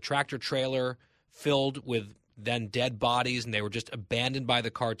the tractor trailer filled with then dead bodies, and they were just abandoned by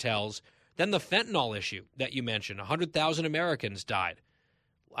the cartels. Then the fentanyl issue that you mentioned, 100,000 Americans died.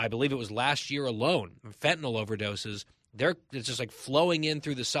 I believe it was last year alone, fentanyl overdoses. It's just like flowing in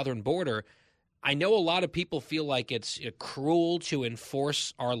through the southern border. I know a lot of people feel like it's cruel to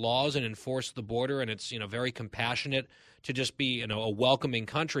enforce our laws and enforce the border, and it's very compassionate to just be a welcoming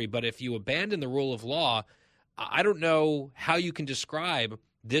country. But if you abandon the rule of law, I don't know how you can describe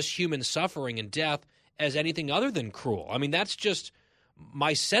this human suffering and death as anything other than cruel. I mean, that's just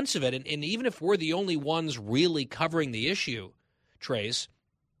my sense of it. And even if we're the only ones really covering the issue, Trace,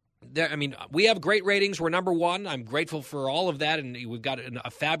 we have great ratings. We're number one. I'm grateful for all of that, and we've got a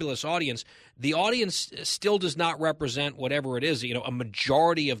fabulous audience. The audience still does not represent whatever it is, a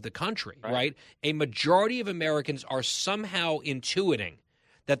majority of the country, right? A majority of Americans are somehow intuiting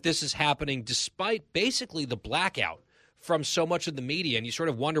that this is happening despite basically the blackout from so much of the media. And you sort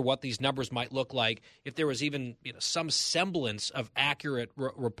of wonder what these numbers might look like if there was even some semblance of accurate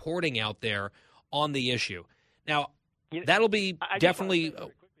reporting out there on the issue. Now, that'll be definitely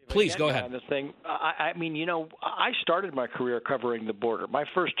Please, go ahead. On this thing. I mean, I started my career covering the border. My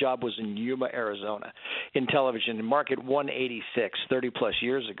first job was in Yuma, Arizona, in television, in Market 186, 30-plus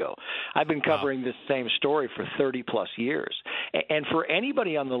years ago. I've been covering this same story for 30-plus years. And for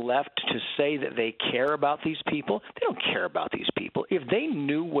anybody on the left to say that they care about these people, they don't care about these people. If they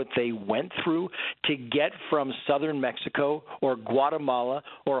knew what they went through to get from southern Mexico or Guatemala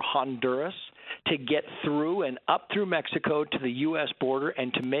or Honduras to get through and up through Mexico to the U.S. border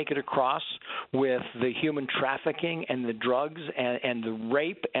and to make it across with the human trafficking and the drugs and the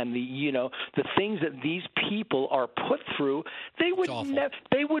rape and the things that these people are put through, they would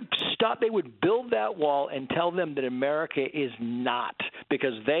stop. They would build that wall and tell them that America is not,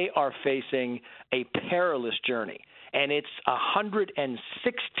 because they are facing a perilous journey. And it's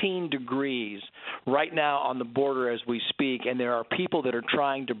 116 degrees right now on the border as we speak, and there are people that are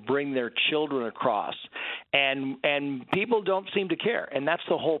trying to bring their children across, and people don't seem to care. And that's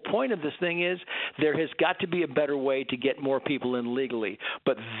the whole point of this thing is there has got to be a better way to get more people in legally,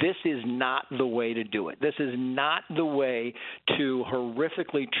 but this is not the way to do it. This is not the way to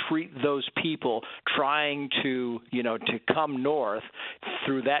horrifically treat those people trying to come north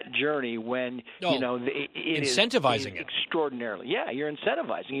through that journey when, it incentivizing is extraordinarily. Yeah, you're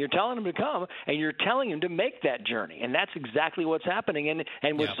incentivizing. You're telling them to come, and you're telling them to make that journey, and that's exactly what's happening.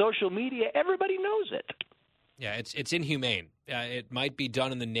 And with social media, everybody knows it. Yeah, it's inhumane. It might be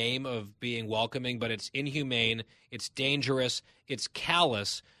done in the name of being welcoming, but it's inhumane, it's dangerous, it's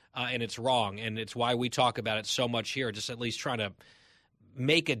callous, and it's wrong. And it's why we talk about it so much here, just at least trying to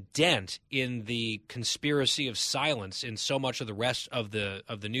make a dent in the conspiracy of silence in so much of the rest of the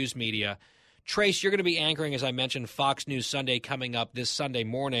news media. Trace, you're going to be anchoring, as I mentioned, Fox News Sunday coming up this Sunday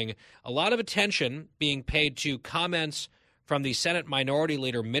morning. A lot of attention being paid to comments from the Senate Minority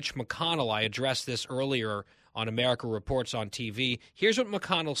Leader Mitch McConnell. I addressed this earlier on America Reports on TV. Here's what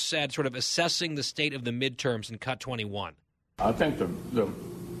McConnell said, sort of assessing the state of the midterms in Cut 21. I think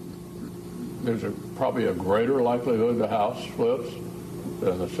there's probably a greater likelihood the House flips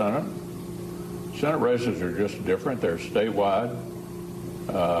than the Senate. Senate races are just different. They're statewide.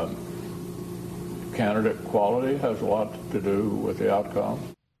 Candidate quality has a lot to do with the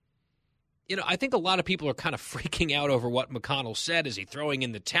outcome. I think a lot of people are kind of freaking out over what McConnell said. Is he throwing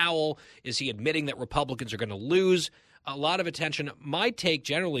in the towel? Is he admitting that Republicans are going to lose? A lot of attention. My take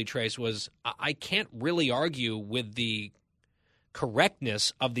generally, Trace, was I can't really argue with the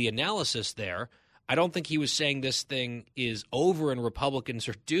correctness of the analysis there. I don't think he was saying this thing is over and Republicans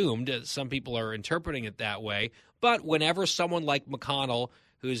are doomed. Some people are interpreting it that way. But whenever someone like McConnell,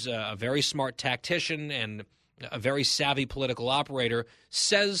 who's a very smart tactician and a very savvy political operator,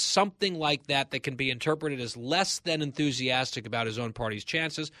 says something like that can be interpreted as less than enthusiastic about his own party's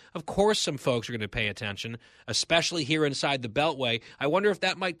chances, of course some folks are going to pay attention, especially here inside the Beltway. I wonder if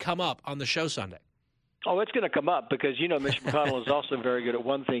that might come up on the show Sunday. Oh, it's going to come up because, Mitch McConnell is also very good at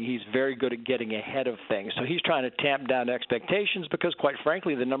one thing. He's very good at getting ahead of things. So he's trying to tamp down expectations because, quite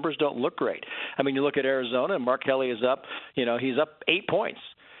frankly, the numbers don't look great. I mean, you look at Arizona, and Mark Kelly is up, he's up 8 points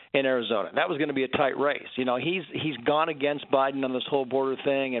in Arizona. That was going to be a tight race. He's gone against Biden on this whole border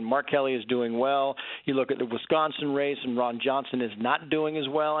thing, and Mark Kelly is doing well. You look at the Wisconsin race, and Ron Johnson is not doing as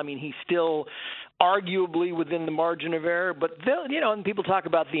well. I mean, he's still arguably within the margin of error, but and people talk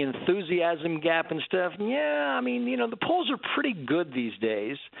about the enthusiasm gap and stuff. Yeah, I mean, the polls are pretty good these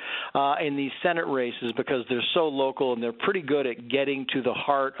days in these Senate races because they're so local and they're pretty good at getting to the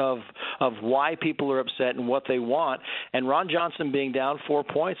heart of why people are upset and what they want. And Ron Johnson being down 4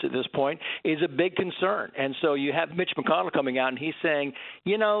 points at this point is a big concern. And so you have Mitch McConnell coming out and he's saying,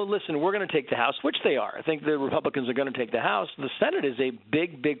 listen, we're going to take the House, which they are. I think the Republicans are going to take the House. The Senate is a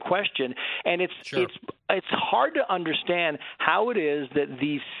big, big question, and it's hard to understand how it is that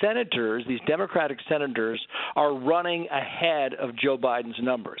these senators, these Democratic senators, are running ahead of Joe Biden's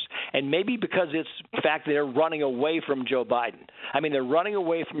numbers. And maybe because it's the fact that they're running away from Joe Biden. I mean, they're running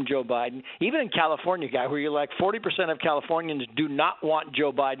away from Joe Biden. Even in California, guy, where you're like 40% of Californians do not want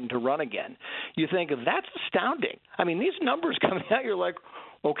Joe Biden to run again. You think that's astounding. I mean, these numbers coming out, you're like,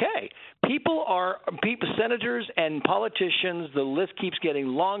 okay, senators and politicians, the list keeps getting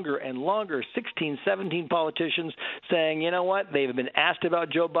longer and longer, 16, 17 politicians saying, you know what, they've been asked about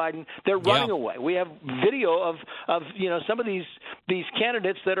Joe Biden. They're running away. We have video of some of these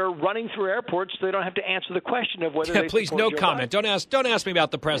candidates that are running through airports so they don't have to answer the question of whether they please, no Joe comment. Biden. Don't ask me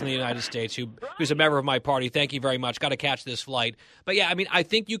about the President of the United States who's a member of my party. Thank you very much. Got to catch this flight. But, yeah, I mean, I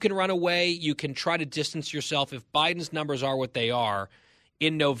think you can run away. You can try to distance yourself. If Biden's numbers are what they are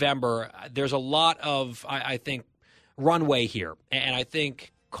in November, there's a lot of, I think, runway here. And I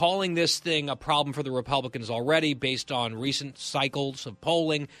think calling this thing a problem for the Republicans already based on recent cycles of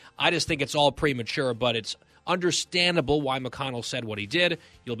polling. I just think it's all premature, but it's understandable why McConnell said what he did.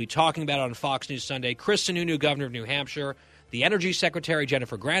 You'll be talking about it on Fox News Sunday. Chris Sununu, governor of New Hampshire. The Energy Secretary,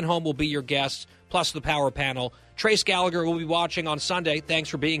 Jennifer Granholm, will be your guests, plus the Power Panel. Trace Gallagher will be watching on Sunday. Thanks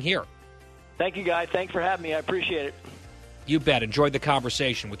for being here. Thank you, Guy. Thanks for having me. I appreciate it. You bet. Enjoyed the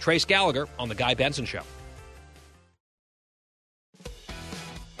conversation with Trace Gallagher on The Guy Benson Show.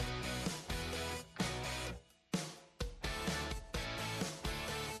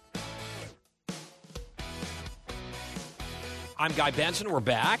 I'm Guy Benson. We're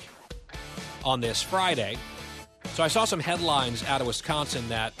back on this Friday. So I saw some headlines out of Wisconsin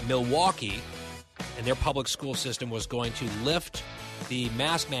that Milwaukee and their public school system was going to lift the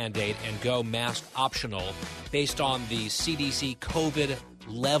mask mandate and go mask optional based on the CDC COVID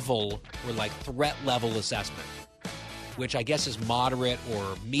level or like threat level assessment, which I guess is moderate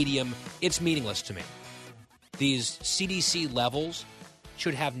or medium. It's meaningless to me. These CDC levels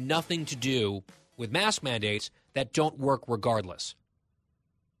should have nothing to do with mask mandates that don't work regardless.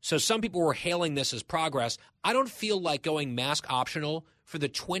 So some people were hailing this as progress. I don't feel like going mask optional for the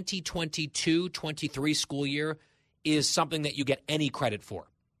 2022-23 school year is something that you get any credit for.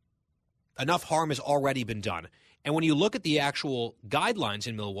 Enough harm has already been done. And when you look at the actual guidelines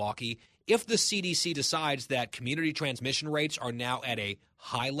in Milwaukee, if the CDC decides that community transmission rates are now at a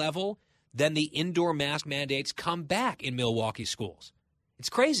high level, then the indoor mask mandates come back in Milwaukee schools. It's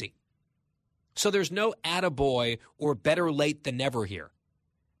crazy. So there's no attaboy or better late than never here.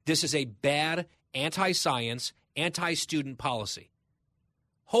 This is a bad anti-science, anti-student policy.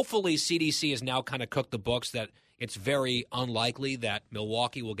 Hopefully CDC has now kind of cooked the books that it's very unlikely that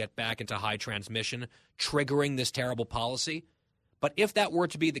Milwaukee will get back into high transmission, triggering this terrible policy. But if that were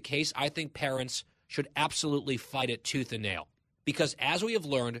to be the case, I think parents should absolutely fight it tooth and nail. Because as we have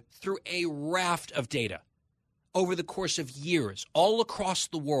learned through a raft of data over the course of years, all across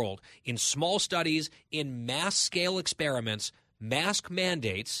the world, in small studies, in mass-scale experiments, mask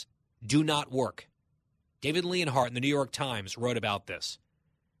mandates do not work. David Leonhardt in the New York Times wrote about this.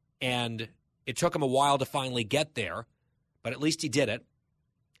 And it took him a while to finally get there, but at least he did it.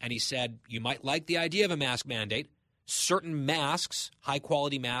 And he said, you might like the idea of a mask mandate. Certain masks,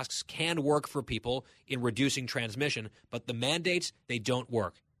 high-quality masks, can work for people in reducing transmission, but the mandates, they don't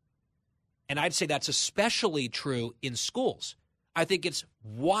work. And I'd say that's especially true in schools. I think it's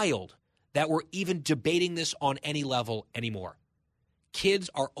wild that we're even debating this on any level anymore. Kids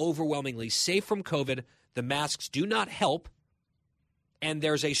are overwhelmingly safe from COVID. The masks do not help. And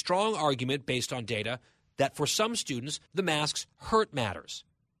there's a strong argument based on data that for some students, the masks hurt matters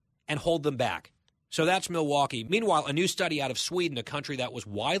and hold them back. So that's Milwaukee. Meanwhile, a new study out of Sweden, a country that was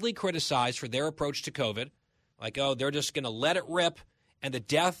widely criticized for their approach to COVID, like, oh, they're just going to let it rip and the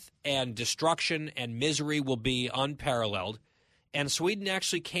death and destruction and misery will be unparalleled. And Sweden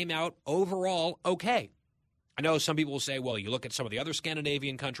actually came out overall okay. I know some people will say, well, you look at some of the other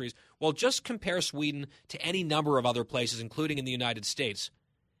Scandinavian countries. Well, just compare Sweden to any number of other places, including in the United States,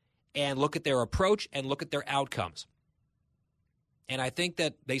 and look at their approach and look at their outcomes. And I think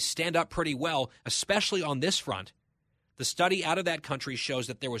that they stand up pretty well, especially on this front. The study out of that country shows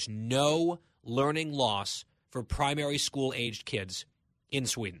that there was no learning loss for primary school-aged kids in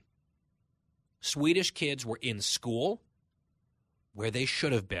Sweden. Swedish kids were in school where they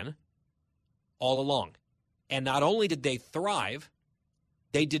should have been all along. And not only did they thrive,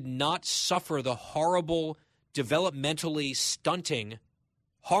 they did not suffer the horrible, developmentally stunting,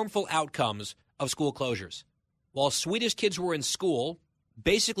 harmful outcomes of school closures. While Swedish kids were in school,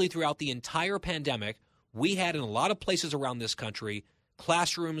 basically throughout the entire pandemic, we had in a lot of places around this country,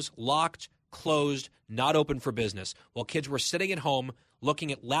 classrooms locked, closed, not open for business, while kids were sitting at home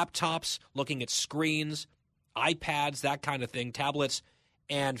looking at laptops, looking at screens, iPads, that kind of thing, tablets,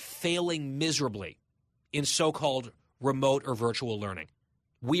 and failing miserably in so-called remote or virtual learning.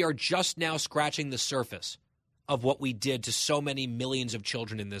 We are just now scratching the surface of what we did to so many millions of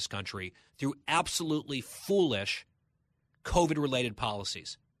children in this country through absolutely foolish COVID-related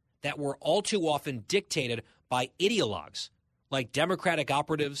policies that were all too often dictated by ideologues like Democratic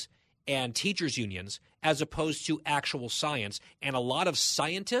operatives and teachers' unions as opposed to actual science. And a lot of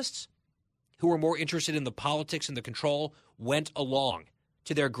scientists who were more interested in the politics and the control went along,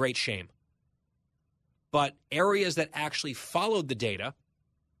 to their great shame. But areas that actually followed the data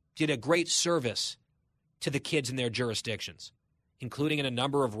did a great service to the kids in their jurisdictions, including in a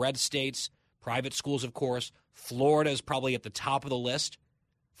number of red states, private schools, of course. Florida is probably at the top of the list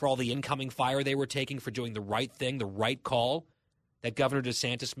for all the incoming fire they were taking for doing the right thing, the right call that Governor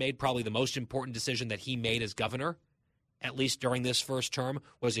DeSantis made, probably the most important decision that he made as governor at least during this first term,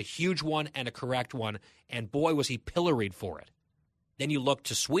 was a huge one and a correct one, and boy, was he pilloried for it. Then you look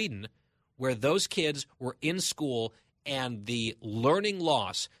to Sweden, where those kids were in school, and the learning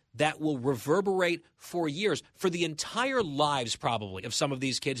loss that will reverberate for years, for the entire lives probably of some of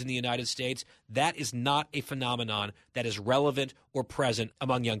these kids in the United States, that is not a phenomenon that is relevant or present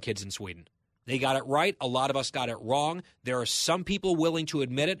among young kids in Sweden. They got it right. A lot of us got it wrong. There are some people willing to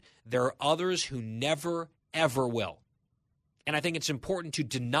admit it. There are others who never, ever will. And I think it's important to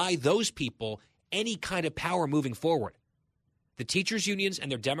deny those people any kind of power moving forward. The teachers' unions and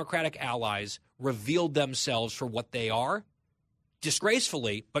their Democratic allies revealed themselves for what they are,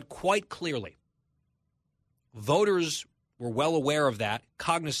 disgracefully, but quite clearly. Voters were well aware of that,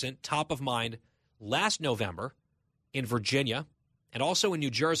 cognizant, top of mind, last November in Virginia and also in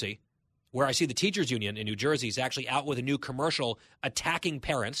New Jersey, where I see the teachers' union in New Jersey is actually out with a new commercial attacking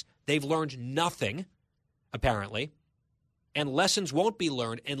parents. They've learned nothing, apparently, and lessons won't be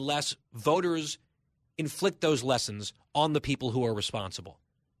learned unless voters inflict those lessons on the people who are responsible.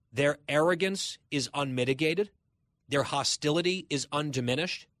 Their arrogance is unmitigated. Their hostility is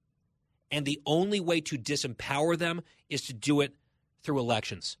undiminished. And the only way to disempower them is to do it through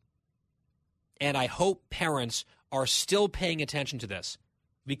elections. And I hope parents are still paying attention to this,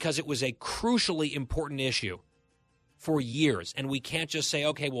 because it was a crucially important issue for years. And we can't just say,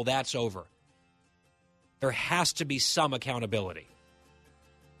 okay, well, that's over. There has to be some accountability.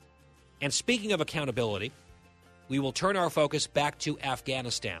 And speaking of accountability, we will turn our focus back to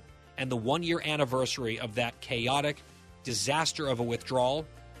Afghanistan and the one-year anniversary of that chaotic disaster of a withdrawal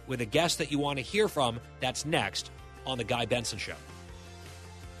with a guest that you want to hear from. That's next on The Guy Benson Show.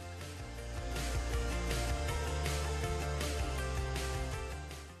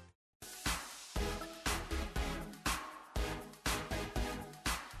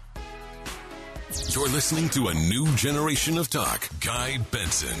 You're listening to a new generation of talk, Guy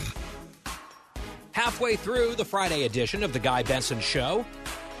Benson. Halfway through the Friday edition of The Guy Benson Show.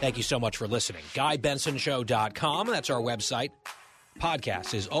 Thank you so much for listening. GuyBensonShow.com. That's our website.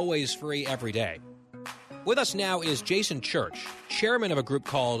 Podcast is always free every day. With us now is Jason Church, chairman of a group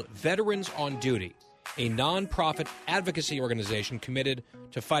called Veterans on Duty, a nonprofit advocacy organization committed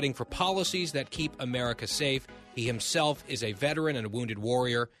to fighting for policies that keep America safe. He himself is a veteran and a wounded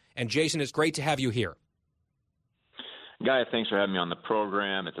warrior. And Jason, it's great to have you here. Guy, thanks for having me on the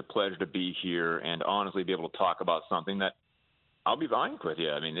program. It's a pleasure to be here and honestly be able to talk about something that I'll be frank with you.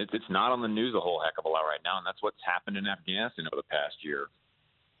 I mean, it's not on the news a whole heck of a lot right now, and that's what's happened in Afghanistan over the past year.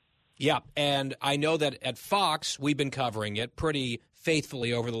 Yeah, and I know that at Fox, we've been covering it pretty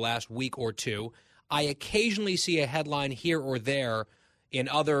faithfully over the last week or two. I occasionally see a headline here or there in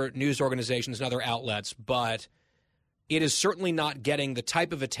other news organizations and other outlets, but it is certainly not getting the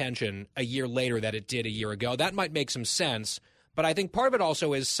type of attention a year later that it did a year ago. That might make some sense, but I think part of it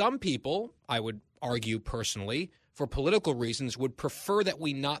also is some people, I would argue personally, for political reasons, would prefer that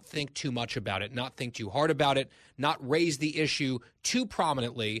we not think too much about it, not think too hard about it, not raise the issue too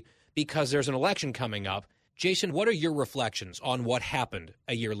prominently because there's an election coming up. Jason, what are your reflections on what happened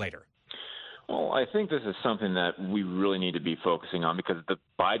a year later? Well, I think this is something that we really need to be focusing on because the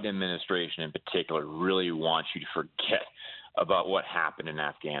Biden administration in particular really wants you to forget about what happened in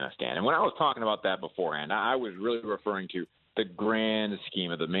Afghanistan. And when I was talking about that beforehand, I was really referring to the grand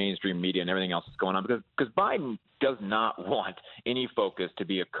scheme of the mainstream media and everything else that's going on because Biden does not want any focus to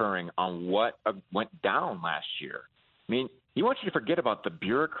be occurring on what went down last year. I mean, he wants you to forget about the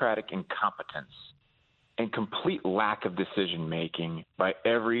bureaucratic incompetence and complete lack of decision-making by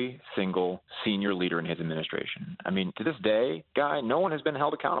every single senior leader in his administration. I mean, to this day, Guy, no one has been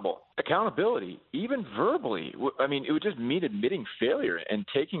held accountable. Accountability, even verbally, I mean, it would just mean admitting failure and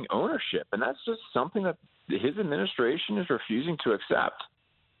taking ownership, and that's just something that his administration is refusing to accept.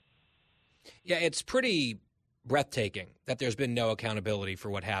 Yeah, it's pretty breathtaking that there's been no accountability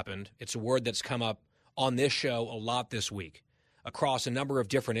for what happened. It's a word that's come up on this show a lot this week across a number of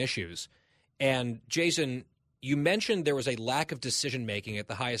different issues. And, Jason, you mentioned there was a lack of decision-making at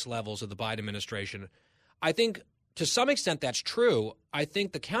the highest levels of the Biden administration. I think to some extent that's true. I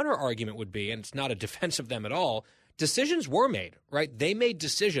think the counter-argument would be, and it's not a defense of them at all, decisions were made, right? They made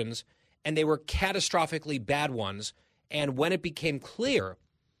decisions, and they were catastrophically bad ones. And when it became clear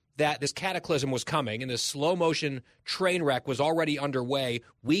that this cataclysm was coming and this slow-motion train wreck was already underway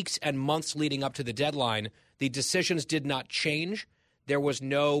weeks and months leading up to the deadline, the decisions did not change. There was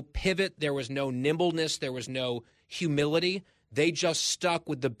no pivot. There was no nimbleness. There was no humility. They just stuck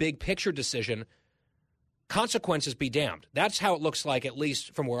with the big picture decision. Consequences be damned. That's how it looks like, at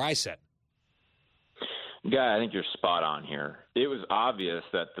least from where I sit. Guy, I think you're spot on here. It was obvious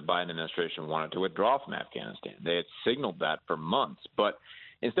that the Biden administration wanted to withdraw from Afghanistan. They had signaled that for months, but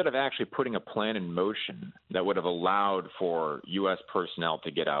instead of actually putting a plan in motion that would have allowed for U.S. personnel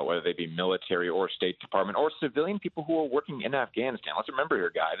to get out, whether they be military or State Department or civilian people who are working in Afghanistan. Let's remember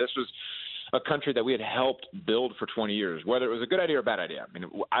here, Guy, this was a country that we had helped build for 20 years, whether it was a good idea or a bad idea. I mean,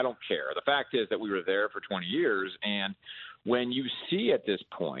 I don't care. The fact is that we were there for 20 years, and when you see at this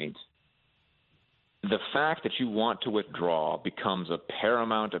point the fact that you want to withdraw becomes a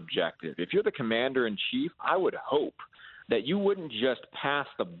paramount objective. If you're the commander-in-chief, I would hope that you wouldn't just pass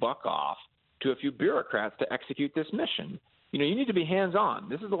the buck off to a few bureaucrats to execute this mission. You know, you need to be hands-on.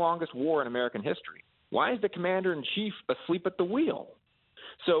 This is the longest war in American history. Why is the commander-in-chief asleep at the wheel?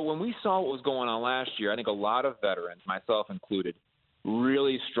 So when we saw what was going on last year, I think a lot of veterans, myself included,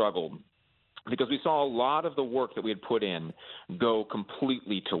 really struggled because we saw a lot of the work that we had put in go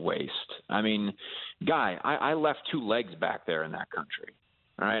completely to waste. I mean, Guy, I left 2 legs back there in that country.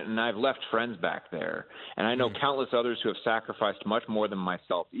 All right, and I've left friends back there, and I know countless others who have sacrificed much more than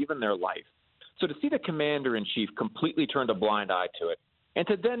myself, even their life. So to see the commander-in-chief completely turn a blind eye to it, and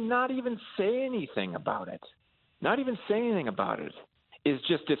to then not even say anything about it, is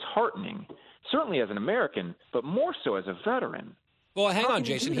just disheartening, certainly as an American, but more so as a veteran. Well, hang on,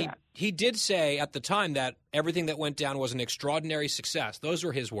 Jason. He did say at the time that everything that went down was an extraordinary success. Those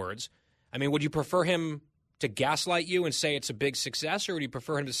were his words. I mean, would you prefer him to gaslight you and say it's a big success, or would you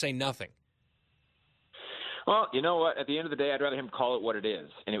prefer him to say nothing? Well, you know what? At the end of the day, I'd rather him call it what it is,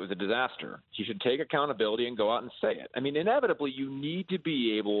 and it was a disaster. He should take accountability and go out and say it. I mean, inevitably, you need to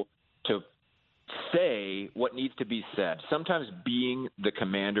be able to say what needs to be said. Sometimes being the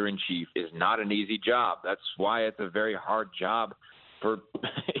commander-in-chief is not an easy job. That's why it's a very hard job for,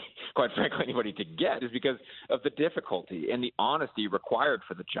 quite frankly, anybody to get, is because of the difficulty and the honesty required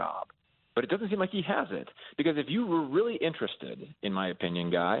for the job. But it doesn't seem like he has it. Because if you were really interested, in my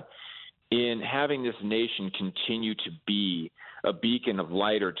opinion, Guy, in having this nation continue to be a beacon of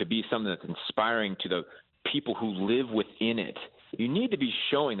light or to be something that's inspiring to the people who live within it, you need to be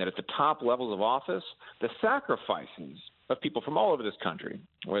showing that at the top levels of office, the sacrifices of people from all over this country,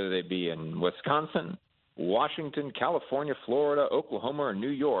 whether they be in Wisconsin, Washington, California, Florida, Oklahoma, or New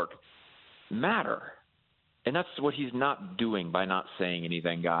York, matter. And that's what he's not doing by not saying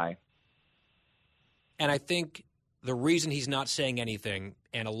anything, Guy. And I think the reason he's not saying anything,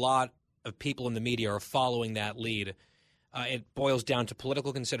 and a lot of people in the media are following that lead, it boils down to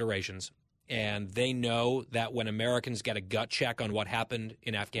political considerations. And they know that when Americans get a gut check on what happened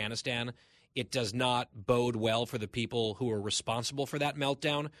in Afghanistan, it does not bode well for the people who are responsible for that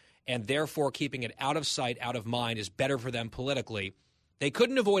meltdown. And therefore, keeping it out of sight, out of mind is better for them politically. They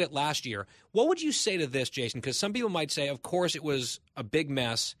couldn't avoid it last year. What would you say to this, Jason? Because some people might say, of course, it was a big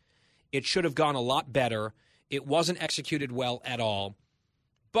mess. It should have gone a lot better. It wasn't executed well at all.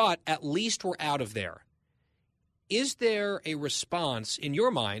 But at least we're out of there. Is there a response, in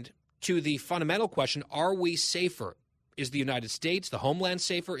your mind, to the fundamental question, are we safer? Is the United States, the homeland,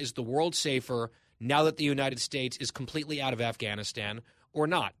 safer? Is the world safer now that the United States is completely out of Afghanistan or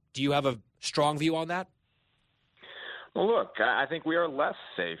not? Do you have a strong view on that? Well, look, I think we are less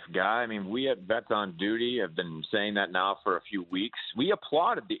safe, Guy. I mean, we at Vets on Duty have been saying that now for a few weeks. We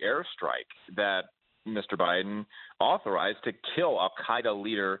applauded the airstrike that Mr. Biden authorized to kill al-Qaeda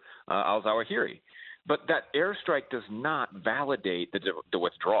leader al-Zawahiri. But that airstrike does not validate the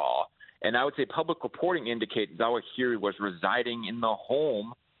withdrawal. And I would say public reporting indicates Zawahiri was residing in the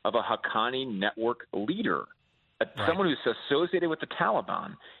home of a Haqqani network leader, someone who's associated with the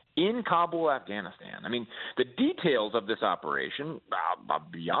Taliban in Kabul, Afghanistan. I mean, the details of this operation, I'll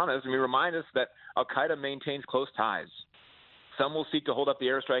be honest, remind us that al-Qaeda maintains close ties. Some will seek to hold up the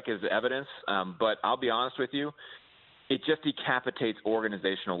airstrike as evidence, but I'll be honest with you, it just decapitates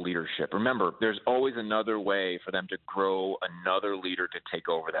organizational leadership. Remember, there's always another way for them to grow another leader to take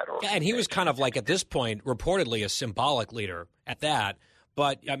over that organization. Yeah, and he was kind of like, at this point, reportedly a symbolic leader at that.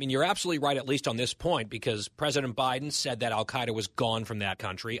 But, I mean, you're absolutely right, at least on this point, because President Biden said that al-Qaeda was gone from that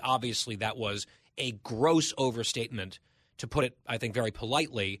country. Obviously, that was a gross overstatement, to put it, I think, very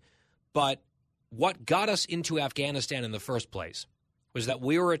politely. But what got us into Afghanistan in the first place was that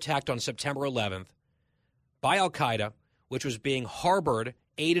we were attacked on September 11th by al-Qaeda, which was being harbored,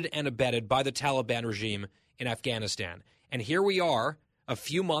 aided, and abetted by the Taliban regime in Afghanistan. And here we are, a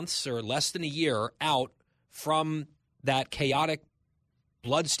few months or less than a year out from that chaotic,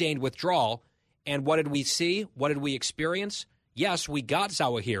 blood-stained withdrawal. And what did we see? What did we experience? Yes, we got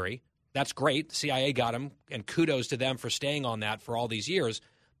Zawahiri. That's great. The CIA got him, and kudos to them for staying on that for all these years.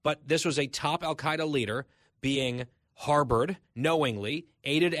 But this was a top al-Qaeda leader being harbored knowingly,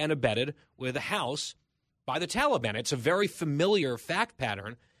 aided and abetted with a house by the Taliban. It's a very familiar fact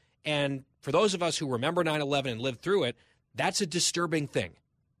pattern. And for those of us who remember 9/11 and lived through it, that's a disturbing thing.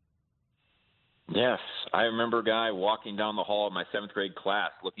 Yes. I remember a guy walking down the hall of my 7th grade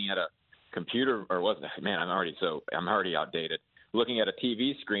class looking at a computer, or wasn't it? Man, I'm already outdated. Looking at a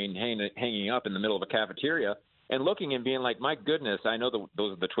TV screen hanging up in the middle of a cafeteria and looking and being like, my goodness, I know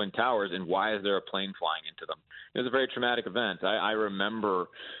those are the Twin Towers, and why is there a plane flying into them? It was a very traumatic event. I remember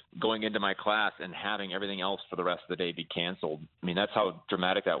going into my class and having everything else for the rest of the day be canceled. I mean, that's how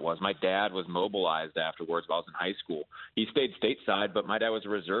dramatic that was. My dad was mobilized afterwards while I was in high school. He stayed stateside, but my dad was a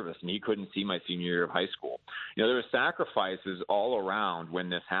reservist, and he couldn't see my senior year of high school. You know, there were sacrifices all around when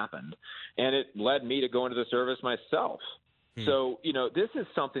this happened, and it led me to go into the service myself. So, you know, this is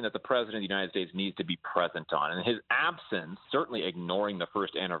something that the President of the United States needs to be present on. And his absence, certainly ignoring the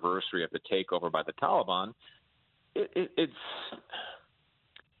first anniversary of the takeover by the Taliban, it's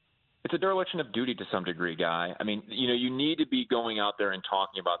a dereliction of duty to some degree, Guy. I mean, you know, you need to be going out there and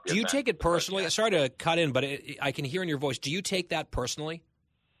talking about this. Do you take it personally? Sorry to cut in, but I can hear in your voice. Do you take that personally?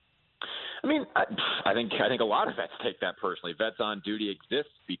 I mean, I think a lot of vets take that personally. Vets on Duty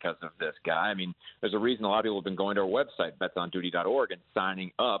exists because of this guy. I mean, there's a reason a lot of people have been going to our website, vetsonduty.org, and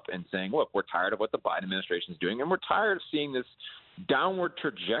signing up and saying, look, we're tired of what the Biden administration is doing, and we're tired of seeing this downward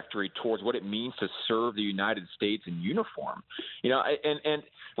trajectory towards what it means to serve the United States in uniform. You know, and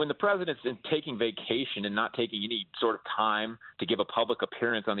when the president's taking vacation and not taking any sort of time to give a public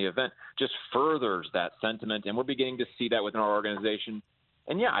appearance on the event, just furthers that sentiment, and we're beginning to see that within our organization.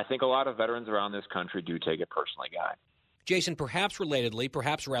 And, yeah, I think a lot of veterans around this country do take it personally, Guy. Jason, perhaps relatedly,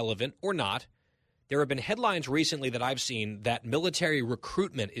 perhaps relevant or not, there have been headlines recently that I've seen that military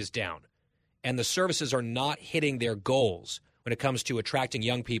recruitment is down and the services are not hitting their goals when it comes to attracting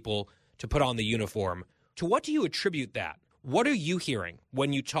young people to put on the uniform. To what do you attribute that? What are you hearing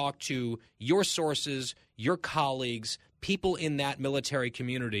when you talk to your sources, your colleagues, people in that military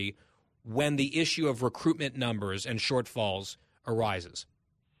community when the issue of recruitment numbers and shortfalls arises?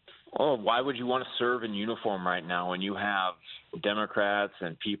 Oh, why would you want to serve in uniform right now when you have Democrats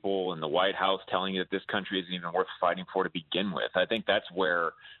and people in the White House telling you that this country isn't even worth fighting for to begin with? I think that's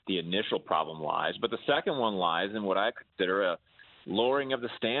where the initial problem lies. But the second one lies in what I consider a lowering of the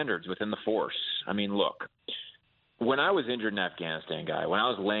standards within the force. I mean, look, when I was injured in Afghanistan, Guy, when I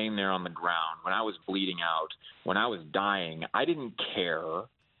was laying there on the ground, when I was bleeding out, when I was dying, I didn't care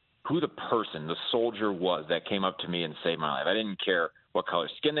who the person, the soldier was that came up to me and saved my life. I didn't care what color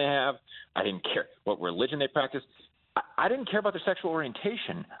skin they have. I didn't care what religion they practice. I didn't care about their sexual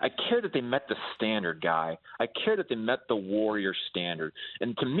orientation. I cared that they met the standard, Guy. I cared that they met the warrior standard.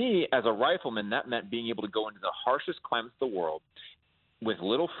 And to me, as a rifleman, that meant being able to go into the harshest climates of the world with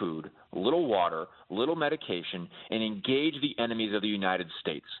little food, little water, little medication, and engage the enemies of the United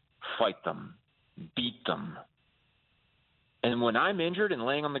States. Fight them. Beat them. And when I'm injured and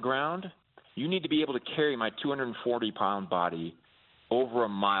laying on the ground, you need to be able to carry my 240-pound body over a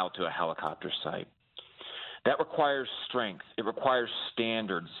mile to a helicopter site. That requires strength. It requires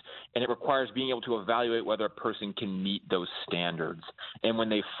standards. And it requires being able to evaluate whether a person can meet those standards. And when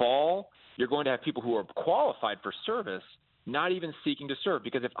they fall, you're going to have people who are qualified for service not even seeking to serve.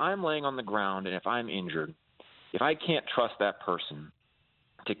 Because if I'm laying on the ground and if I'm injured, if I can't trust that person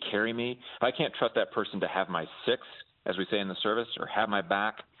to carry me, if I can't trust that person to have my six, as we say in the service, or have my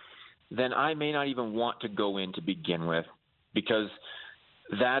back, then I may not even want to go in to begin with, because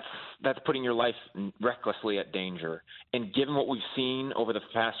that's putting your life recklessly at danger. And given what we've seen over the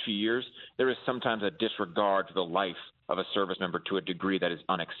past few years, there is sometimes a disregard to the life of a service member to a degree that is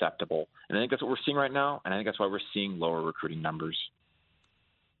unacceptable. And I think that's what we're seeing right now, and I think that's why we're seeing lower recruiting numbers.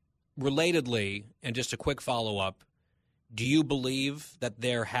 Relatedly, and just a quick follow-up, do you believe that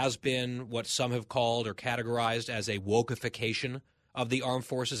there has been what some have called or categorized as a wokeification of the armed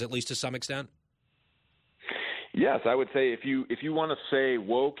forces, at least to some extent? Yes, I would say if you want to say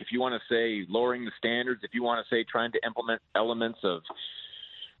woke, if you want to say lowering the standards, if you want to say trying to implement elements of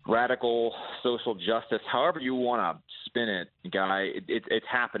radical social justice, however you want to spin it, Guy, it's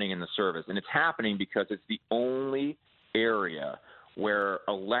happening in the service. And it's happening because it's the only area where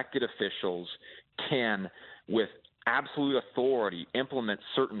elected officials can, with absolute authority, implement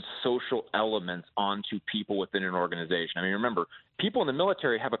certain social elements onto people within an organization. I mean, remember, people in the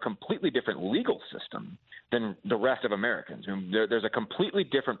military have a completely different legal system than the rest of Americans. I mean, there's a completely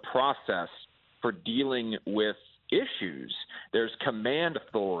different process for dealing with issues. There's command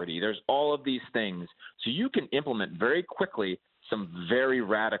authority. There's all of these things. So you can implement very quickly some very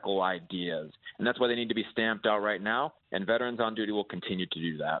radical ideas. And that's why they need to be stamped out right now, and Veterans on Duty will continue to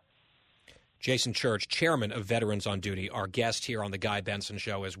do that. Jason Church, chairman of Veterans on Duty, our guest here on the Guy Benson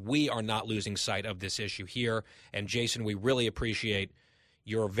Show, as we are not losing sight of this issue here. And Jason, we really appreciate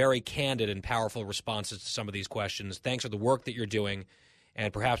your very candid and powerful responses to some of these questions. Thanks for the work that you're doing,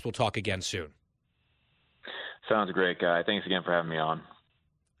 and perhaps we'll talk again soon. Sounds great, Guy. Thanks again for having me on.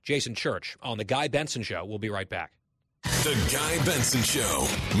 Jason Church on the Guy Benson Show. We'll be right back. The Guy Benson Show.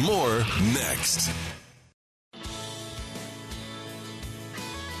 More next.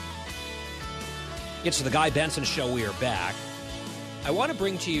 It's the Guy Benson Show. We are back. I want to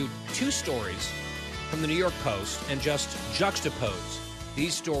bring to you two stories from the New York Post and just juxtapose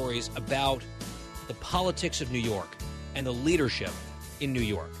these stories about the politics of New York and the leadership in New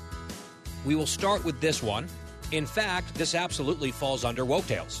York. We will start with this one. In fact, this absolutely falls under Woke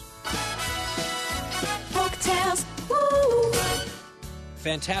Tales. Woke Tales. Woo!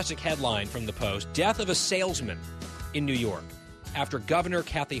 Fantastic headline from the Post. Death of a salesman in New York after Governor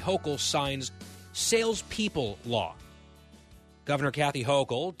Kathy Hochul signs salespeople law. Governor Kathy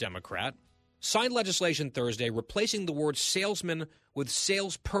Hochul, Democrat, signed legislation Thursday replacing the word salesman with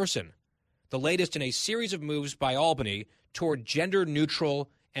salesperson, the latest in a series of moves by Albany toward gender-neutral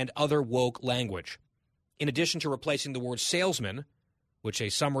and other woke language. In addition to replacing the word salesman, which a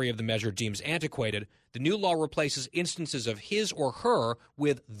summary of the measure deems antiquated, the new law replaces instances of his or her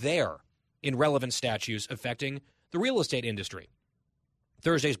with their in relevant statutes affecting the real estate industry.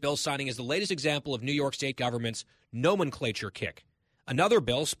 Thursday's bill signing is the latest example of New York State government's nomenclature kick. Another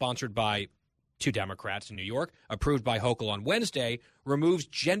bill, sponsored by two Democrats in New York, approved by Hochul on Wednesday, removes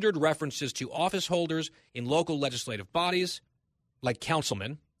gendered references to office holders in local legislative bodies, like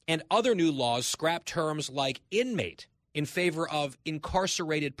councilmen, and other new laws scrap terms like inmate in favor of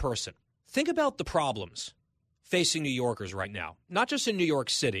incarcerated person. Think about the problems facing New Yorkers right now, not just in New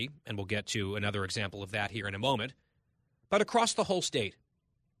York City, and we'll get to another example of that here in a moment, but across the whole state.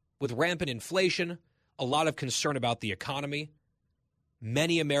 With rampant inflation, a lot of concern about the economy,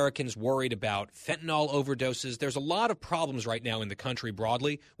 many Americans worried about fentanyl overdoses. There's a lot of problems right now in the country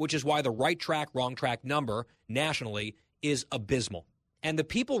broadly, which is why the right track, wrong track number nationally is abysmal. And the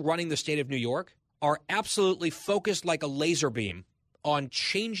people running the state of New York are absolutely focused like a laser beam on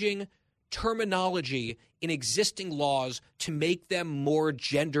changing terminology in existing laws to make them more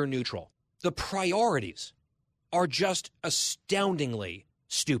gender neutral. The priorities are just astoundingly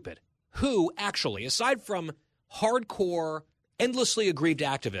stupid. Who actually, aside from hardcore, endlessly aggrieved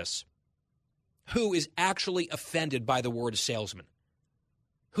activists, who is actually offended by the word salesman?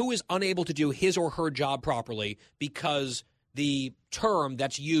 Who is unable to do his or her job properly because the term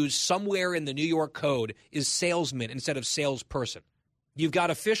that's used somewhere in the New York code is salesman instead of salesperson? You've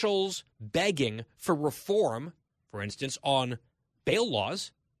got officials begging for reform, for instance, on bail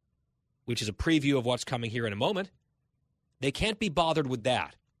laws, which is a preview of what's coming here in a moment. They can't be bothered with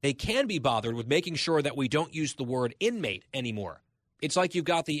that. They can be bothered with making sure that we don't use the word inmate anymore. It's like you've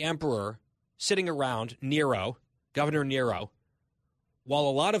got the emperor sitting around, Nero, Governor Nero, while a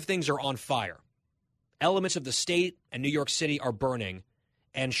lot of things are on fire. Elements of the state and New York City are burning,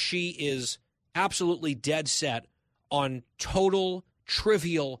 and she is absolutely dead set on total,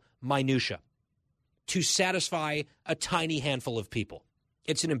 trivial minutia to satisfy a tiny handful of people.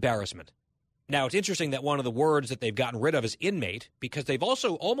 It's an embarrassment. Now, it's interesting that one of the words that they've gotten rid of is inmate, because they've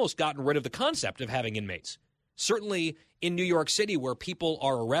also almost gotten rid of the concept of having inmates. Certainly in New York City, where people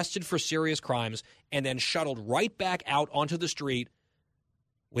are arrested for serious crimes and then shuttled right back out onto the street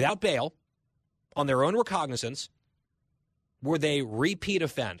without bail, on their own recognizance, where they repeat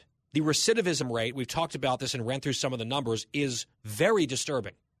offend. The recidivism rate, we've talked about this and ran through some of the numbers, is very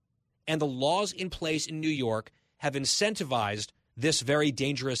disturbing. And the laws in place in New York have incentivized this very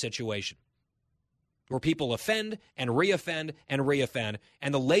dangerous situation, where people offend and reoffend and reoffend.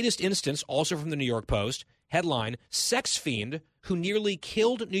 And the latest instance, also from the New York Post, headline, sex fiend who nearly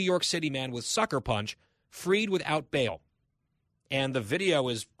killed New York City man with sucker punch, freed without bail. And the video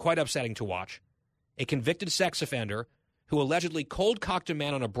is quite upsetting to watch. A convicted sex offender who allegedly cold-cocked a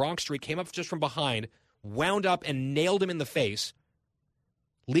man on a Bronx street, came up just from behind, wound up and nailed him in the face,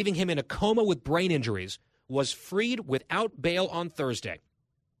 leaving him in a coma with brain injuries, was freed without bail on Thursday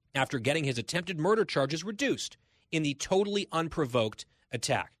after getting his attempted murder charges reduced in the totally unprovoked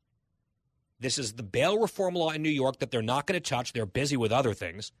attack. This is the bail reform law in New York that they're not going to touch. They're busy with other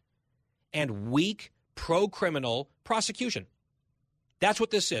things. And weak pro-criminal prosecution. That's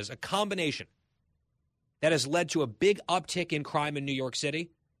what this is, a combination that has led to a big uptick in crime in New York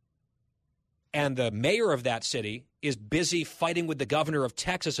City. And the mayor of that city is busy fighting with the governor of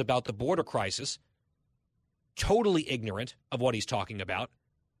Texas about the border crisis, totally ignorant of what he's talking about.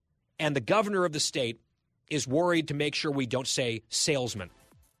 And the governor of the state is worried to make sure we don't say salesman.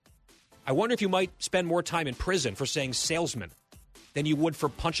 I wonder if you might spend more time in prison for saying salesman than you would for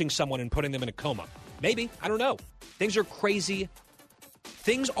punching someone and putting them in a coma. Maybe. I don't know. Things are crazy.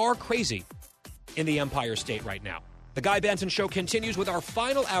 Things are crazy in the Empire State right now. The Guy Benson Show continues with our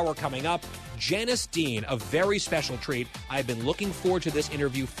final hour coming up. Janice Dean, a very special treat. I've been looking forward to this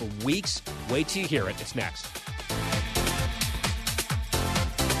interview for weeks. Wait till you hear it. It's next.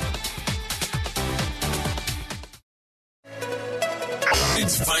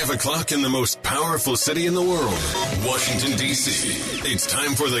 It's 5 o'clock in the most powerful city in the world, Washington, D.C. It's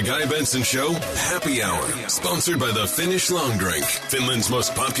time for the Guy Benson Show Happy Hour, sponsored by the Finnish Long Drink. Finland's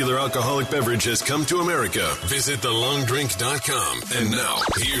most popular alcoholic beverage has come to America. Visit thelongdrink.com. And now,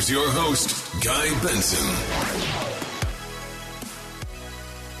 here's your host, Guy Benson.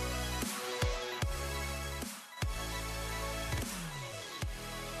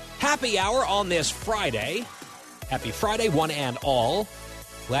 Happy Hour on this Friday. Happy Friday, one and all.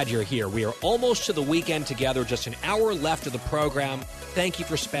 Glad you're here. We are almost to the weekend together, just an hour left of the program. Thank you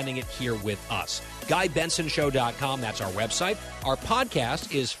for spending it here with us. GuyBensonShow.com, that's our website. Our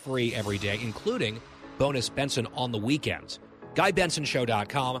podcast is free every day, including Bonus Benson on the weekends.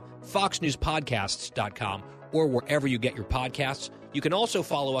 GuyBensonShow.com, FoxNewsPodcasts.com, or wherever you get your podcasts. You can also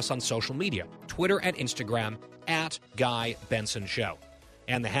follow us on social media, Twitter and Instagram, at Guy Benson Show.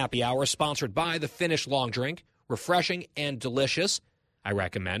 And the Happy Hour, sponsored by the Finnish Long Drink. Refreshing and delicious. I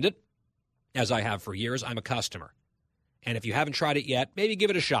recommend it. As I have for years, I'm a customer. And if you haven't tried it yet, maybe give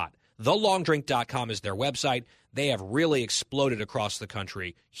it a shot. TheLongDrink.com is their website. They have really exploded across the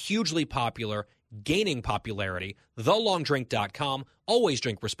country. Hugely popular, gaining popularity. TheLongDrink.com. Always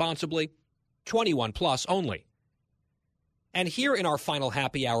drink responsibly. 21 plus only. And here in our final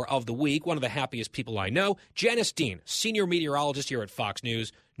happy hour of the week, one of the happiest people I know, Janice Dean, senior meteorologist here at Fox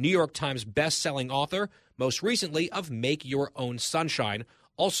News, New York Times best-selling author, most recently of Make Your Own Sunshine,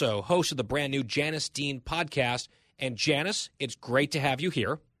 also host of the brand new Janice Dean podcast. And Janice, it's great to have you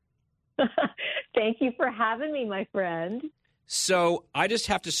here. Thank you for having me, my friend. So I just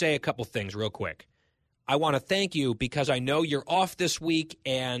have to say a couple things real quick. I want to thank you because I know you're off this week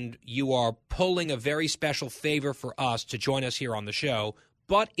and you are pulling a very special favor for us to join us here on the show,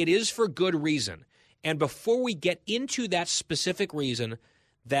 but it is for good reason. And before we get into that specific reason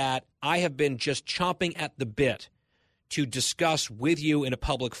that I have been just chomping at the bit to discuss with you in a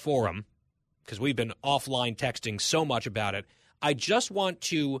public forum, because we've been offline texting so much about it, I just want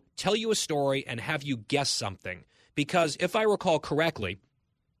to tell you a story and have you guess something. Because if I recall correctly,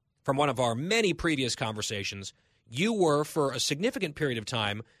 from one of our many previous conversations, you were, for a significant period of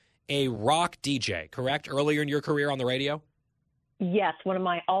time, a rock DJ, correct? Earlier in your career on the radio? Yes, one of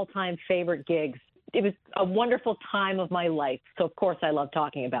my all-time favorite gigs. It was a wonderful time of my life, so of course I love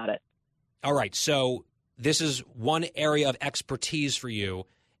talking about it. All right, so this is one area of expertise for you,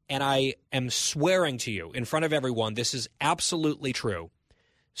 and I am swearing to you in front of everyone, this is absolutely true.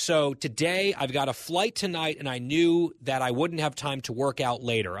 So today I've got a flight tonight, and I knew that I wouldn't have time to work out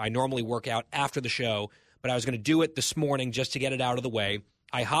later. I normally work out after the show, but I was going to do it this morning just to get it out of the way.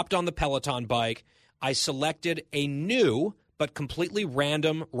 I hopped on the Peloton bike. I selected a new but completely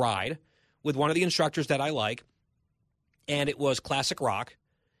random ride with one of the instructors that I like, and it was classic rock.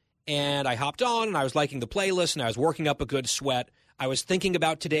 And I hopped on, and I was liking the playlist, and I was working up a good sweat. I was thinking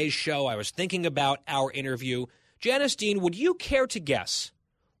about today's show. I was thinking about our interview. Janice Dean, would you care to guess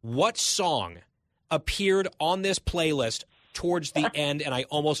what song appeared on this playlist towards the end and I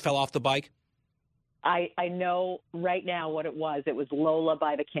almost fell off the bike? I know right now what it was. It was Lola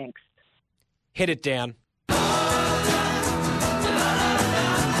by the Kinks. Hit it, Dan.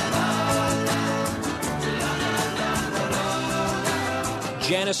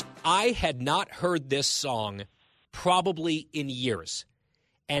 Janice, I had not heard this song probably in years.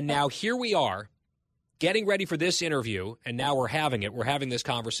 And now here we are, getting ready for this interview, and now we're having it. We're having this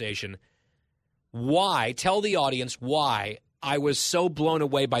conversation. Why, tell the audience why I was so blown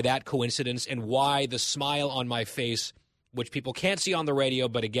away by that coincidence and why the smile on my face, which people can't see on the radio,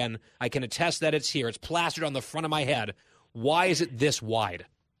 but again, I can attest that it's here. It's plastered on the front of my head. Why is it this wide?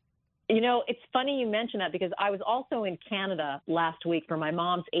 You know, it's funny you mention that because I was also in Canada last week for my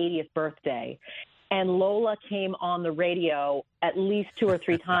mom's 80th birthday, and Lola came on the radio at least 2 or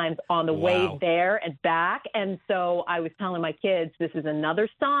 3 times on the way there and back. And so I was telling my kids, this is another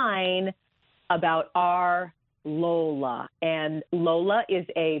sign about our Lola. And Lola is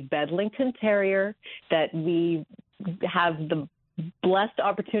a Bedlington Terrier that we have the blessed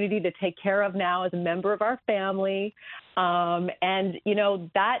opportunity to take care of now as a member of our family. And, you know,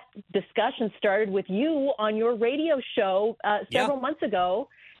 that discussion started with you on your radio show several months ago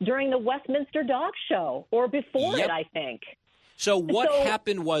during the Westminster Dog Show, or before it, I think. So what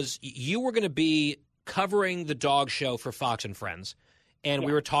happened was you were going to be covering the dog show for Fox and Friends, and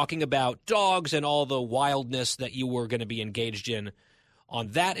we were talking about dogs and all the wildness that you were going to be engaged in on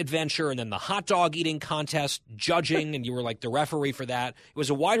that adventure, and then the hot dog eating contest judging, and you were like the referee for that. It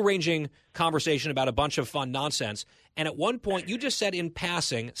was a wide-ranging conversation about a bunch of fun nonsense. And at one point, you just said in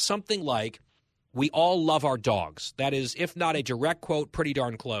passing something like, "We all love our dogs." That is, if not a direct quote, pretty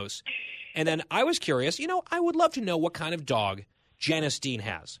darn close. And then I was curious, I would love to know what kind of dog Janice Dean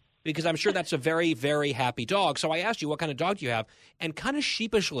has, because I'm sure that's a very, very happy dog. So I asked you, what kind of dog do you have? And kind of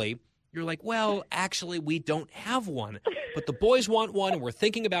sheepishly, you're like, well, actually, we don't have one, but the boys want one, and we're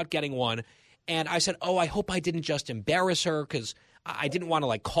thinking about getting one. And I said, I hope I didn't just embarrass her, because I didn't want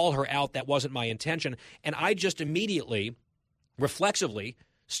to, call her out. That wasn't my intention. And I just immediately, reflexively,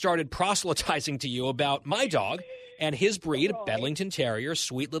 started proselytizing to you about my dog and his breed, a Bedlington Terrier,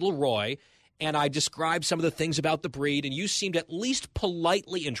 sweet little Roy. And I described some of the things about the breed, and you seemed at least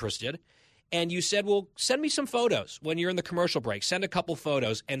politely interested. And you said, well, send me some photos when you're in the commercial break. Send a couple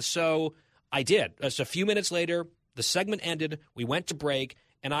photos. And so I did. Just a few minutes later, the segment ended. We went to break,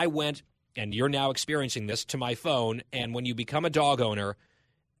 and I went, and you're now experiencing this, to my phone. And when you become a dog owner,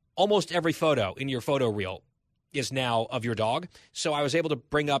 almost every photo in your photo reel is now of your dog. So I was able to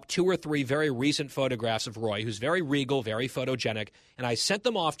bring up 2 or 3 very recent photographs of Roy, who's very regal, very photogenic. And I sent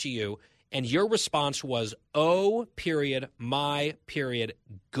them off to you. And your response was, my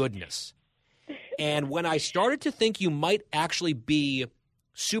goodness. And when I started to think you might actually be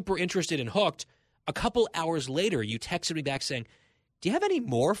super interested and hooked, a couple hours later, you texted me back saying, do you have any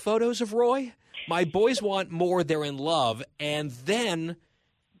more photos of Roy? My boys want more. They're in love. And then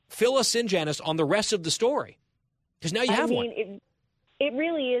fill us in, Janice, on the rest of the story, because now you have one. It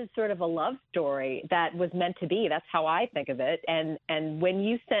really is sort of a love story that was meant to be. That's how I think of it. And when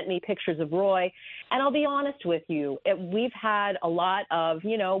you sent me pictures of Roy, and I'll be honest with you, we've had a lot of,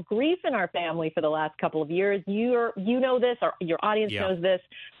 grief in our family for the last couple of years. You know this, or your audience knows this.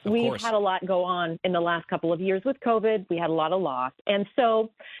 We've had a lot go on in the last couple of years with COVID. We had a lot of loss. And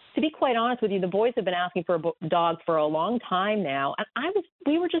so, to be quite honest with you, the boys have been asking for a dog for a long time now. And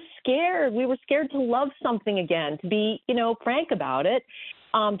we were just scared. We were scared to love something again, to be, frank about it,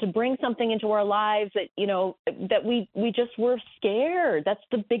 to bring something into our lives that, that we just were scared. That's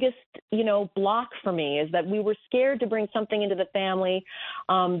the biggest, block for me, is that we were scared to bring something into the family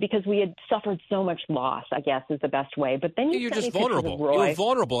because we had suffered so much loss, I guess is the best way. But then you're just vulnerable. You're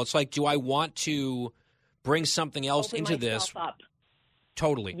vulnerable. It's like, do I want to bring something else into this? Up.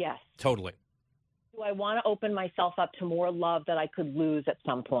 Totally. Yes. Totally. Do I want to open myself up to more love that I could lose at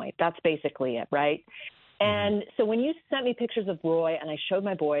some point? That's basically it, right? And so when you sent me pictures of Roy and I showed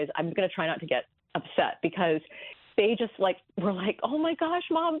my boys, I'm going to try not to get upset, because they just were like, oh my gosh,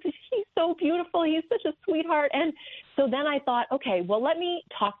 Mom, he's so beautiful. He's such a sweetheart. And so then I thought, okay, well, let me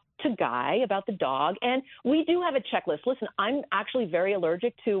talk to Guy about the dog. And we do have a checklist. Listen, I'm actually very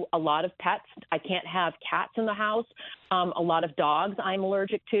allergic to a lot of pets. I can't have cats in the house. A lot of dogs I'm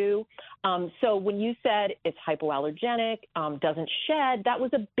allergic to. So when you said it's hypoallergenic, doesn't shed, that was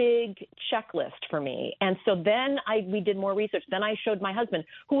a big checklist for me. And so then we did more research. Then I showed my husband,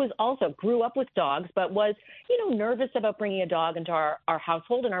 who grew up with dogs, but was, nervous about bringing a dog into our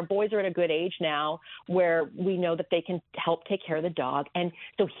household. And our boys are at a good age now where we know that they can help take care of the dog. And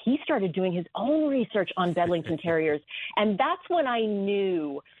so he started doing his own research on Bedlington Terriers. And that's when I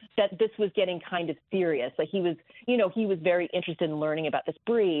knew that this was getting kind of serious. Like he was very interested in learning about this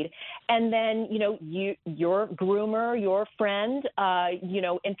breed. And then, your groomer, your friend,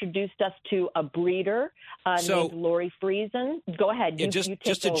 introduced us to a breeder named Lori Friesen. Go ahead.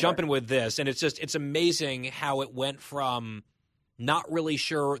 Just to jump in with this, and it's amazing how it went from not really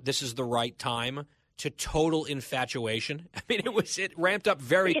sure this is the right time to total infatuation. I mean, it ramped up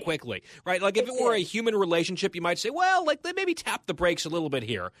very quickly, right? Like if it were a human relationship, you might say, well, maybe tap the brakes a little bit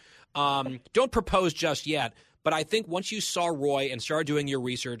here. Don't propose just yet. But I think once you saw Roy and started doing your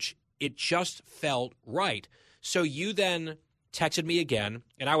research, it just felt right. So you then texted me again,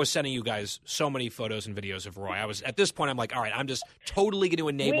 and I was sending you guys so many photos and videos of Roy. At this point, I'm like, all right, I'm just totally going to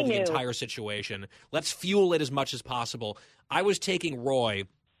enable the entire situation. Let's fuel it as much as possible. I was taking Roy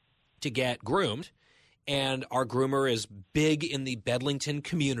to get groomed, and our groomer is big in the Bedlington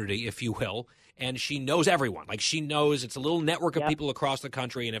community, if you will, and she knows everyone. Like, she knows it's a little network of people across the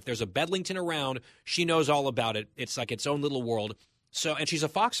country, and if there's a Bedlington around, she knows all about it. It's like its own little world. So, and she's a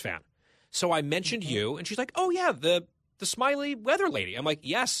Fox fan. So I mentioned you, and she's like, oh, yeah, the smiley weather lady. I'm like,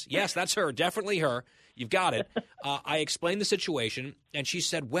 yes, that's her, definitely her. You've got it. I explained the situation, and she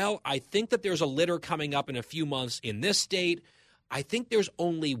said, well, I think that there's a litter coming up in a few months in this state. I think there's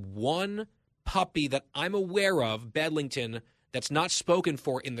only one puppy that I'm aware of, Bedlington, that's not spoken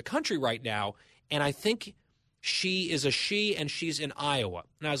for in the country right now, and I think she is a she, and she's in Iowa.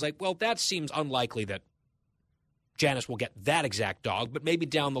 And I was like, well, that seems unlikely that Janice will get that exact dog, but maybe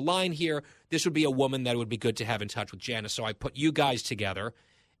down the line here, this would be a woman that would be good to have in touch with Janice. So I put you guys together.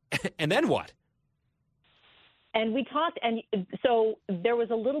 And then what? And we talked, and so there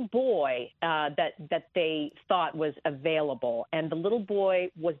was a little boy that they thought was available, and the little boy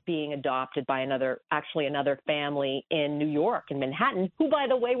was being adopted by another family in New York, in Manhattan, who, by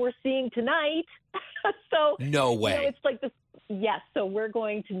the way, we're seeing tonight. So no way. You know, it's like this. Yes, so we're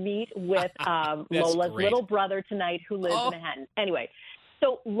going to meet with Lola's little brother tonight, who lives in Manhattan. Anyway.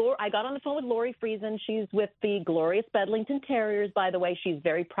 So I got on the phone with Lori Friesen. She's with the Glorious Bedlington Terriers, by the way. She's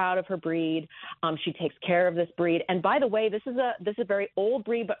very proud of her breed. She takes care of this breed. And by the way, this is a very old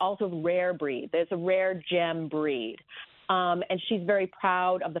breed, but also a rare breed. There's a rare gem breed. And she's very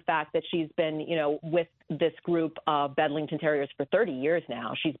proud of the fact that she's been, with this group of Bedlington Terriers for 30 years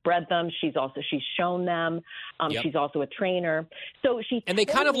now. She's bred them. She's shown them. Yep. She's also a trainer. So and they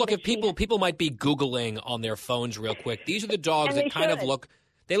kind of look at people might be Googling on their phones real quick. These are the dogs that kind of look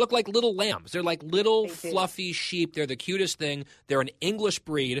like little lambs. They're like little fluffy sheep. They're the cutest thing. They're an English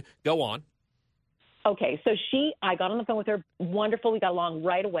breed. Go on. Okay, so I got on the phone with her. Wonderful. We got along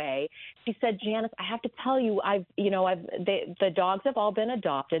right away. She said, Janice, I have to tell you, the dogs have all been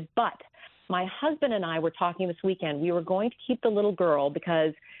adopted, but my husband and I were talking this weekend. We were going to keep the little girl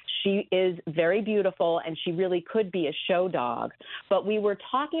because she is very beautiful and she really could be a show dog. But we were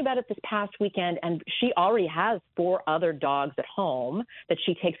talking about it this past weekend, and she already has 4 other dogs at home that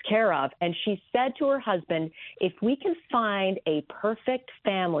she takes care of. And she said to her husband, if we can find a perfect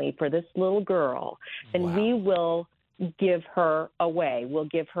family for this little girl, then we will give her away. We'll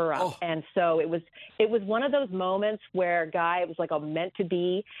give her up. And so it was one of those moments where, Guy, it was like a meant to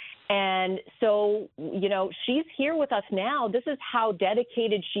be. And so, she's here with us now. This is how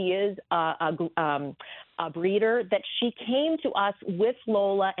dedicated she is, a breeder, that she came to us with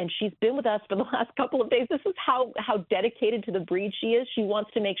Lola, and she's been with us for the last couple of days. This is how dedicated to the breed she is. She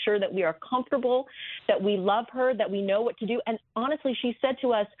wants to make sure that we are comfortable, that we love her, that we know what to do. And honestly, she said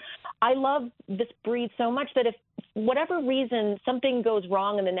to us, I love this breed so much that if whatever reason something goes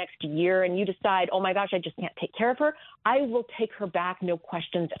wrong in the next year and you decide, oh my gosh, I just can't take care of her, I will take her back, no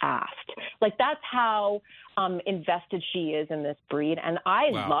questions asked. Like, that's how invested she is in this breed. And I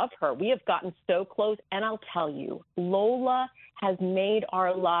love her. We have gotten so close. And I'll tell you, Lola has made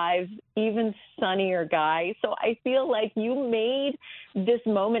our lives even sunnier, Guy. So I feel like you made this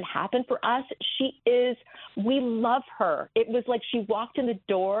moment happen for us. We love her. It was like she walked in the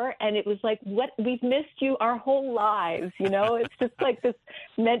door and it was like, we've missed you our whole lives. It's just like this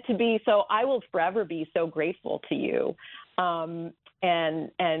meant to be. So I will forever be so grateful to you. And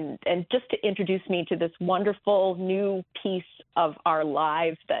just to introduce me to this wonderful new piece of our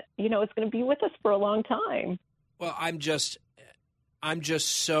lives that, it's going to be with us for a long time. Well, I'm just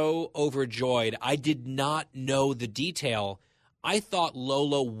so overjoyed. I did not know the detail. I thought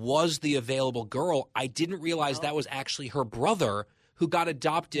Lola was the available girl. I didn't realize that was actually her brother who got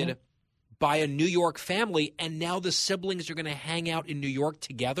adopted by a New York family, and now the siblings are going to hang out in New York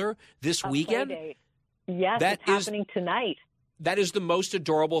together this weekend? Yes, it's happening tonight. That is the most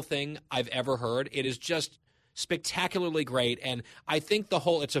adorable thing I've ever heard. It is just spectacularly great, and I think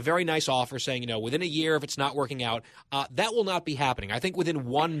it's a very nice offer saying, within a year, if it's not working out, that will not be happening. I think within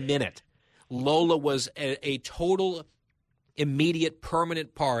 1 minute, Lola was a total, immediate,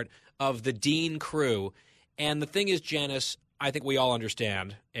 permanent part of the Dean crew. And the thing is, Janice, I think we all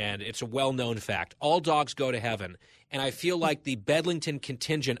understand, and it's a well-known fact, all dogs go to heaven. And I feel like the Bedlington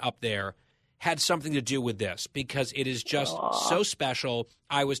contingent up there had something to do with this because it is just so special.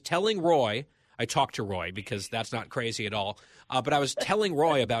 I was telling Roy, I talked to Roy because that's not crazy at all, but I was telling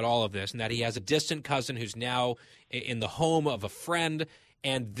Roy about all of this and that he has a distant cousin who's now in the home of a friend,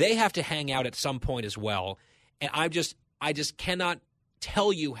 and they have to hang out at some point as well. And I just cannot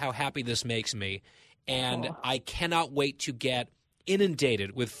tell you how happy this makes me, and I cannot wait to get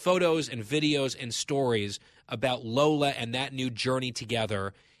inundated with photos and videos and stories about Lola and that new journey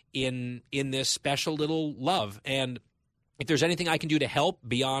together in this special little love. And if there's anything I can do to help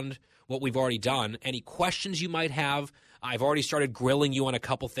beyond what we've already done, any questions you might have, I've already started grilling you on a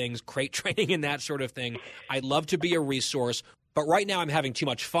couple things, crate training and that sort of thing. I'd love to be a resource, but right now I'm having too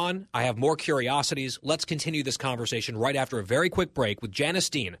much fun. I have more curiosities. Let's continue this conversation right after a very quick break with Janice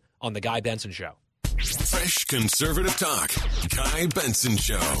Dean on The Guy Benson Show. Fresh conservative talk. Guy Benson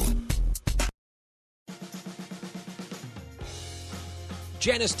Show.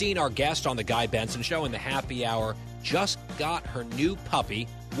 Janice Dean, our guest on The Guy Benson Show in the happy hour, just got her new puppy,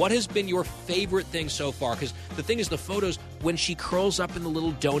 What has been your favorite thing so far? Because the thing is, the photos, when she curls up in the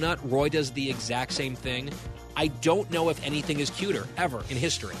little donut, Roy does the exact same thing. I don't know if anything is cuter ever in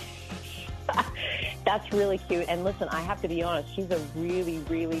history. That's really cute. And listen, I have to be honest, she's a really,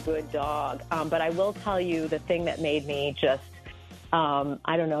 really good dog. But I will tell you the thing that made me just,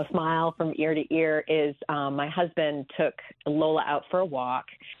 I don't know, smile from ear to ear is my husband took Lola out for a walk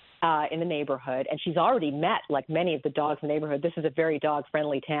in the neighborhood. And she's already met, like many of the dogs in the neighborhood. This is a very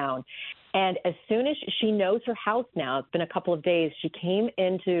dog-friendly town. And as soon as she knows her house now, it's been a couple of days, she came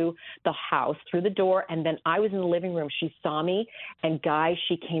into the house through the door, and then I was in the living room. She saw me, and Guy,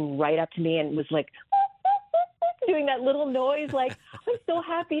 she came right up to me and was like, doing that little noise like, I'm so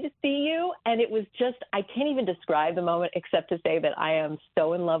happy to see you. And it was just, I can't even describe the moment except to say that I am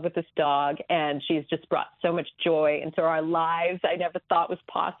so in love with this dog, and she's just brought so much joy into our lives I never thought was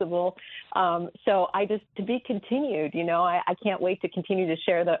possible. So I just, to be continued, you know, I can't wait to continue to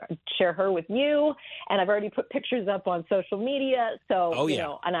share her with you. And I've already put pictures up on social media. So, you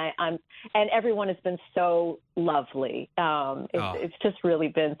know, and everyone has been so lovely. It's just really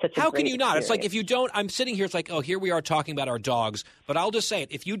been such a How great can you not? experience. It's like if you don't, I'm sitting here, it's like, oh, here we are talking about our dogs. But I'll just say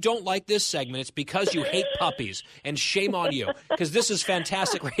it. If you don't like this segment, it's because you hate puppies. And shame on you. Because this is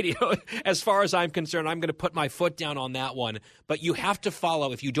fantastic radio. As far as I'm concerned, I'm going to put my foot down on that one. But you have to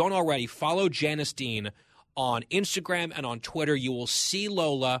follow, if you don't already, follow Janice Dean on Instagram and on Twitter. You will see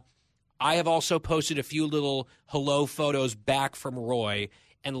Lola. I have also posted a few little hello photos back from Roy.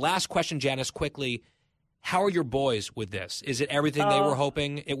 And last question, Janice, quickly. How are your boys with this? Is it everything they were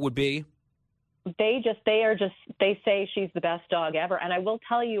hoping it would be? They say she's the best dog ever. And I will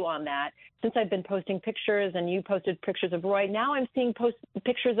tell you on that, since I've been posting pictures and you posted pictures of Roy, now I'm seeing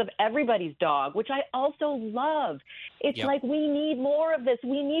pictures of everybody's dog, which I also love. It's like we need more of this.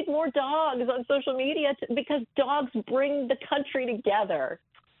 We need more dogs on social media because dogs bring the country together.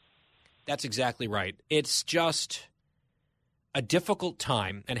 That's exactly right. It's just a difficult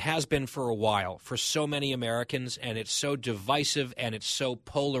time, and has been for a while, for so many Americans, and it's so divisive and it's so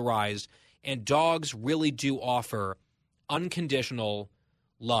polarized. And dogs really do offer unconditional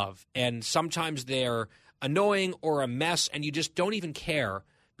love. And sometimes they're annoying or a mess, and you just don't even care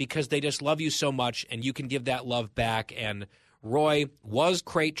because they just love you so much, and you can give that love back. And Roy was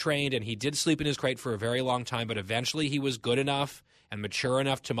crate trained, and he did sleep in his crate for a very long time, but eventually he was good enough and mature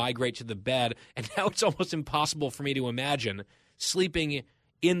enough to migrate to the bed. And now it's almost impossible for me to imagine sleeping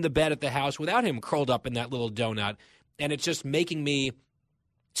in the bed at the house without him curled up in that little donut. And it's just making me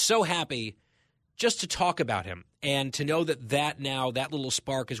so happy just to talk about him and to know that now that little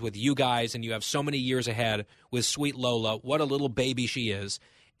spark is with you guys, and you have so many years ahead with sweet Lola. What a little baby she is.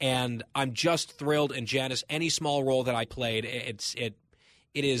 And I'm just thrilled. And Janice, any small role that I played, it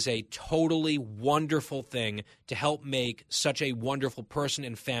is a totally wonderful thing to help make such a wonderful person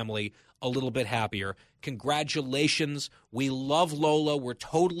and family a little bit happier. Congratulations. We love Lola. We're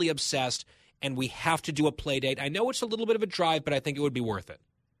totally obsessed, and we have to do a play date. I know it's a little bit of a drive, but I think it would be worth it.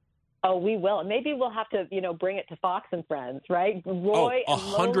 Oh, we will. Maybe we'll have to, bring it to Fox and Friends, right? Roy and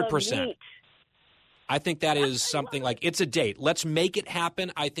 100%. Lola meet. I think that is something like, it's a date. Let's make it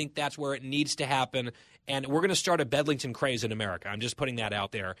happen. I think that's where it needs to happen. And we're going to start a Bedlington craze in America. I'm just putting that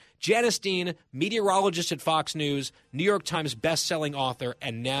out there. Janice Dean, meteorologist at Fox News, New York Times bestselling author,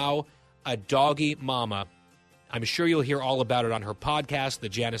 and now a doggy mama. I'm sure you'll hear all about it on her podcast, the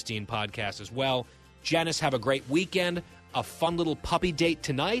Janice Dean podcast as well. Janice, have a great weekend. A fun little puppy date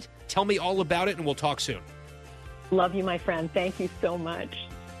tonight. Tell me all about it, and we'll talk soon. Love you, my friend. Thank you so much.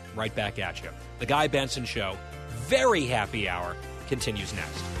 Right back at you. The Guy Benson Show, very happy hour, continues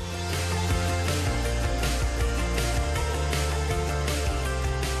next.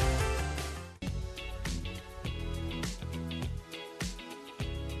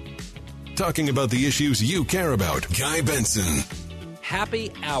 Talking about the issues you care about. Guy Benson.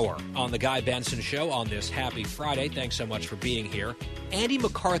 Happy hour on the Guy Benson Show on this happy Friday. Thanks so much for being here. Andy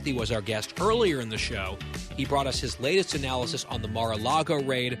McCarthy was our guest earlier in the show. He brought us his latest analysis on the Mar-a-Lago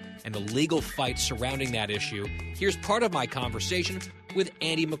raid and the legal fight surrounding that issue. Here's part of my conversation with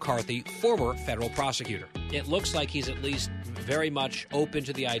Andy McCarthy, former federal prosecutor. It looks like he's at least very much open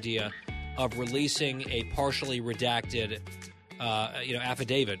to the idea of releasing a partially redacted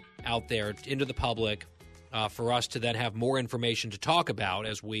affidavit out there into the public for us to then have more information to talk about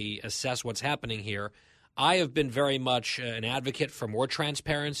as we assess what's happening here. I have been very much an advocate for more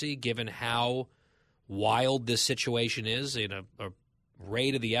transparency, given how wild this situation is in a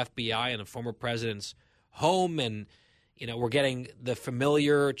raid of the FBI and the former president's home. And, we're getting the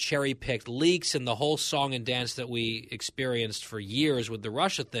familiar cherry-picked leaks and the whole song and dance that we experienced for years with the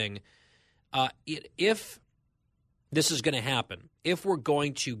Russia thing. If this is going to happen, if we're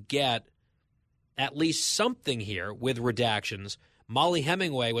going to get at least something here with redactions. Molly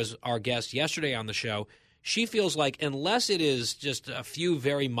Hemingway was our guest yesterday on the show. She feels like unless it is just a few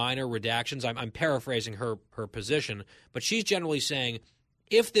very minor redactions, I'm paraphrasing her position, but she's generally saying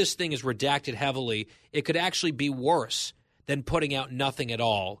if this thing is redacted heavily, it could actually be worse than putting out nothing at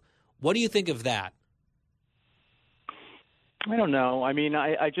all. What do you think of that? I don't know. I mean,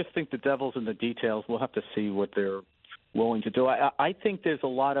 I just think the devil's in the details. We'll have to see what they're willing to do. I think there's a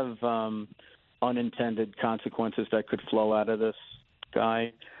lot of unintended consequences that could flow out of this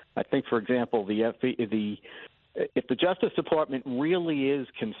guy. I think, for example, if the Justice Department really is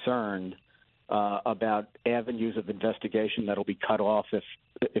concerned about avenues of investigation that'll be cut off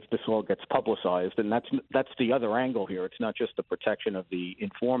if this all gets publicized, and that's the other angle here. It's not just the protection of the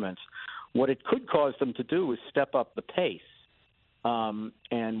informants. What it could cause them to do is step up the pace,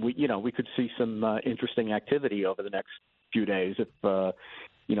 and we could see some interesting activity over the next few days if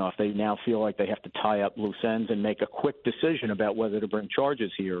they now feel like they have to tie up loose ends and make a quick decision about whether to bring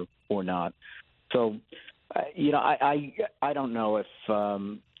charges here or not. So, I don't know if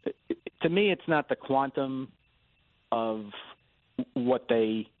to me it's not the quantum of what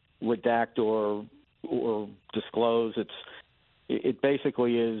they redact or disclose. It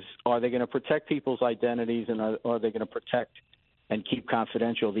basically is, are they going to protect people's identities, and are they going to protect and keep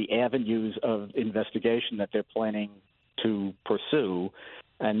confidential the avenues of investigation that they're planning to pursue?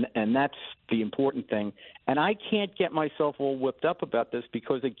 And that's the important thing. And I can't get myself all whipped up about this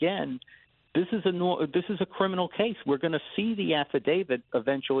because, again, this is a criminal case. We're going to see the affidavit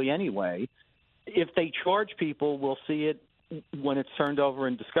eventually anyway. If they charge people, we'll see it when it's turned over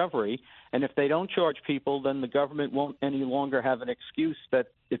in discovery. And if they don't charge people, then the government won't any longer have an excuse that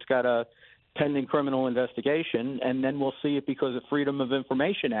it's got a pending criminal investigation, and then we'll see it because of Freedom of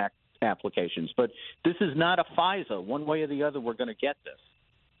Information Act applications. But this is not a FISA. One way or the other, we're going to get this.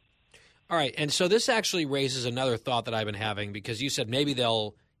 All right, and so this actually raises another thought that I've been having, because you said maybe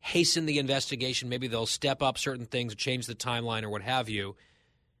they'll hasten the investigation, maybe they'll step up certain things, change the timeline or what have you.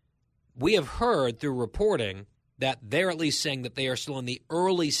 We have heard through reporting that they're at least saying that they are still in the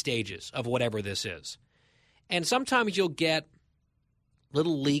early stages of whatever this is. And sometimes you'll get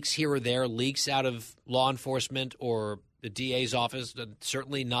little leaks here or there, leaks out of law enforcement or the DA's office,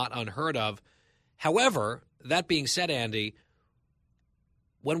 certainly not unheard of. However, that being said, Andy,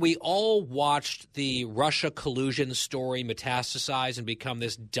 when we all watched the Russia collusion story metastasize and become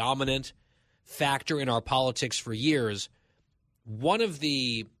this dominant factor in our politics for years, one of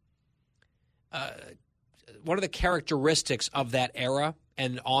the characteristics of that era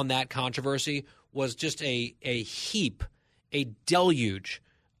and on that controversy was just a deluge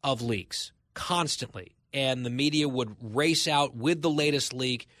of leaks constantly. And the media would race out with the latest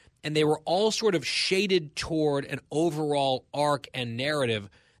leak, and they were all sort of shaded toward an overall arc and narrative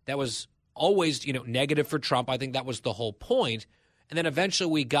that was always, negative for Trump. I think that was the whole point. And then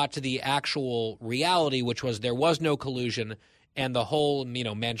eventually we got to the actual reality, which was there was no collusion, and the whole,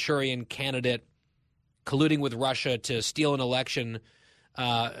 Manchurian candidate colluding with Russia to steal an election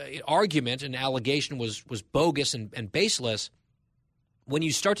argument and allegation was bogus and baseless. When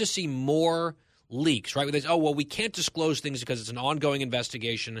you start to see more leaks, right? We can't disclose things because it's an ongoing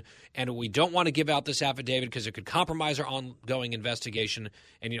investigation, and we don't want to give out this affidavit because it could compromise our ongoing investigation.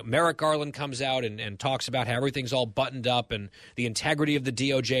 And, Merrick Garland comes out and talks about how everything's all buttoned up and the integrity of the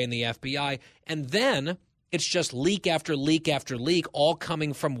DOJ and the FBI. And then it's just leak after leak after leak, all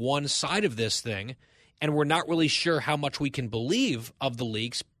coming from one side of this thing. And we're not really sure how much we can believe of the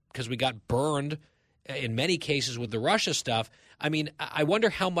leaks because we got burned in many cases with the Russia stuff. I mean, I wonder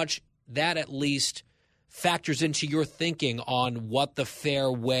how much that at least factors into your thinking on what the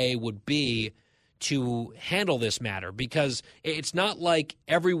fair way would be to handle this matter, because it's not like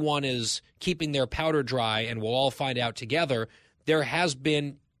everyone is keeping their powder dry and we'll all find out together. There has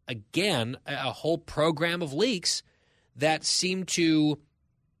been, again, a whole program of leaks that seem to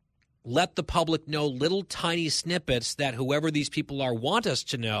let the public know little tiny snippets that whoever these people are want us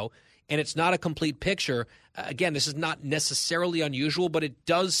to know, and it's not a complete picture. Again, this is not necessarily unusual, but it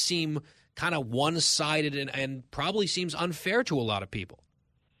does seem kind of one-sided and probably seems unfair to a lot of people.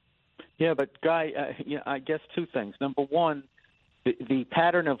 Yeah, but Guy, I guess two things. Number one, the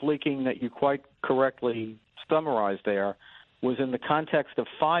pattern of leaking that you quite correctly summarized there was in the context of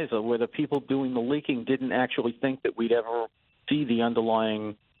FISA, where the people doing the leaking didn't actually think that we'd ever see the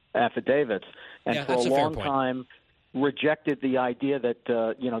underlying affidavits, and for a long time rejected the idea that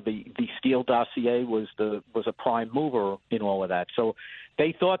the Steele dossier was a prime mover in all of that. So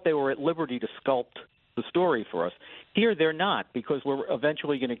they thought they were at liberty to sculpt the story for us. Here they're not, because we're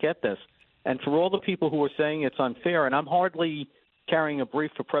eventually going to get this. And for all the people who are saying it's unfair, and I'm hardly carrying a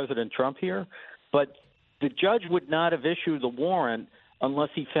brief for President Trump here, but the judge would not have issued the warrant unless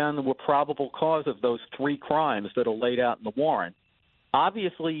he found there were probable cause of those 3 crimes that are laid out in the warrant.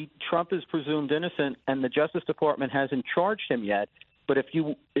 Obviously, Trump is presumed innocent, and the Justice Department hasn't charged him yet. But if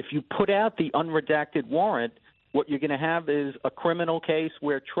you put out the unredacted warrant, what you're going to have is a criminal case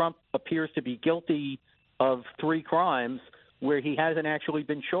where Trump appears to be guilty of 3 crimes where he hasn't actually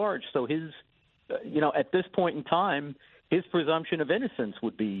been charged. So his, at this point in time, his presumption of innocence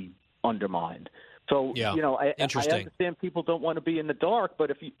would be undermined. So, I understand people don't want to be in the dark,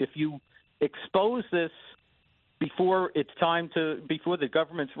 but if you expose this before the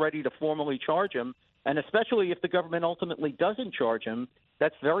government's ready to formally charge him, and especially if the government ultimately doesn't charge him,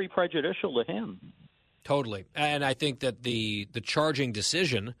 that's very prejudicial to him. Totally. And I think that the charging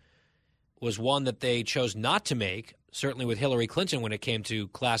decision was one that they chose not to make, certainly with Hillary Clinton when it came to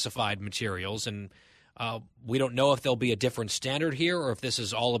classified materials. And we don't know if there'll be a different standard here or if this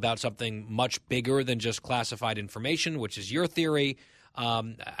is all about something much bigger than just classified information, which is your theory.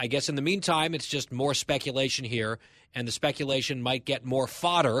 I guess in the meantime, it's just more speculation here, and the speculation might get more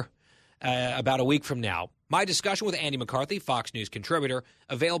fodder about a week from now. My discussion with Andy McCarthy, Fox News contributor,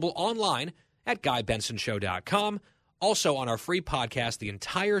 available online at GuyBensonShow.com. Also on our free podcast, the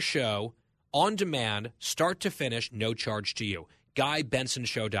entire show on demand, start to finish, no charge to you.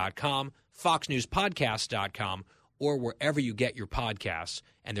 GuyBensonShow.com, FoxNewsPodcast.com, or wherever you get your podcasts.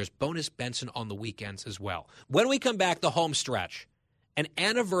 And there's Bonus Benson on the weekends as well. When we come back, the home stretch, an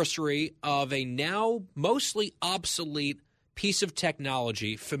anniversary of a now mostly obsolete piece of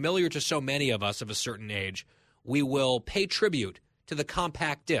technology familiar to so many of us of a certain age. We will pay tribute to the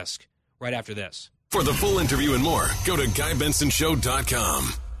compact disc right after this. For the full interview and more, go to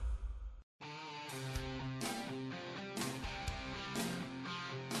GuyBensonShow.com.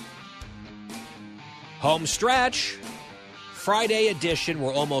 Home stretch, Friday edition.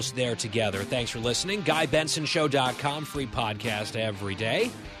 We're almost there together. Thanks for listening. GuyBensonShow.com, free podcast every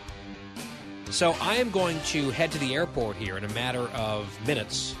day. So I am going to head to the airport here in a matter of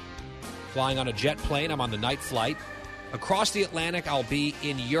minutes. Flying on a jet plane. I'm on the night flight. Across the Atlantic, I'll be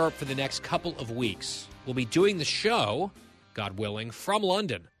in Europe for the next couple of weeks. We'll be doing the show, God willing, from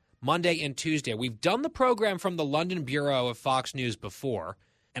London, Monday and Tuesday. We've done the program from the London Bureau of Fox News before,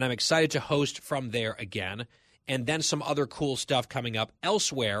 and I'm excited to host from there again. And then some other cool stuff coming up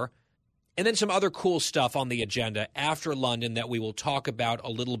elsewhere. And then some other cool stuff on the agenda after London that we will talk about a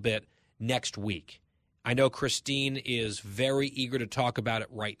little bit next week. I know Christine is very eager to talk about it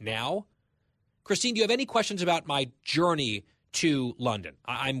right now. Christine, do you have any questions about my journey to London?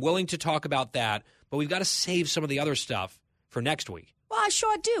 I'm willing to talk about that, but we've got to save some of the other stuff for next week. Well, I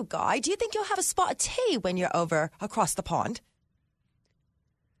sure do, Guy. Do you think you'll have a spot of tea when you're over across the pond?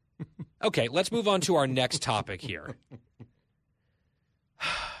 Okay, let's move on to our next topic here.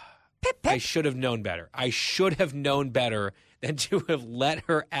 I should have known better. I should have known better than to have let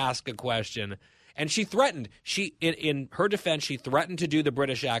her ask a question. And she threatened. In her defense, she threatened to do the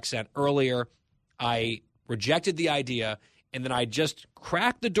British accent earlier. I rejected the idea, and then I just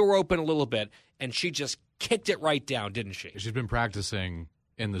cracked the door open a little bit, and she just kicked it right down, didn't she? She's been practicing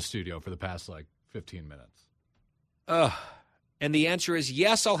in the studio for the past, 15 minutes. And the answer is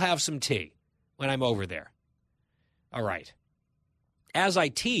yes, I'll have some tea when I'm over there. All right. As I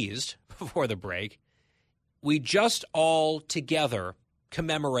teased before the break, we just all together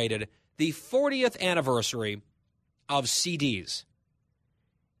commemorated the 40th anniversary of CDs.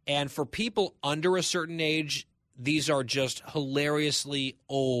 And for people under a certain age, these are just hilariously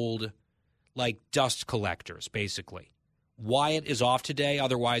old, like dust collectors, basically. Wyatt is off today,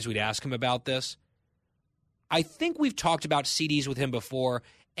 otherwise we'd ask him about this. I think we've talked about CDs with him before,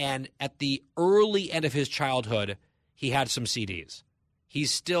 and at the early end of his childhood, he had some CDs. He's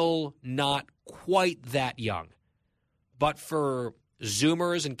still not quite that young. But for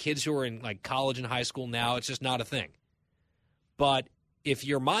Zoomers and kids who are in college and high school now, it's just not a thing. But if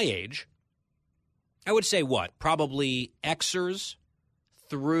you're my age, I would say what? Probably Xers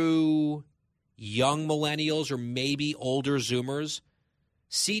through young millennials or maybe older Zoomers.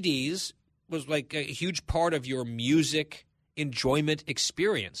 CDs was like a huge part of your music enjoyment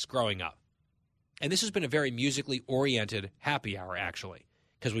experience growing up. And this has been a very musically oriented happy hour, actually,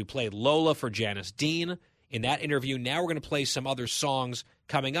 because we played Lola for Janice Dean in that interview. Now we're going to play some other songs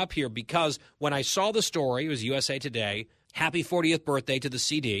coming up here because when I saw the story, it was USA Today, happy 40th birthday to the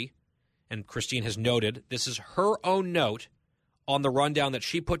CD, and Christine has noted, this is her own note on the rundown that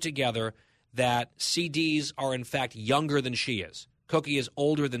she put together that CDs are in fact younger than she is. Cookie is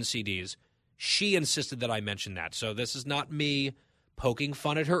older than CDs. She insisted that I mention that. So this is not me poking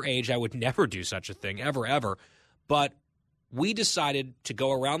fun at her age. I would never do such a thing, ever, ever. But we decided to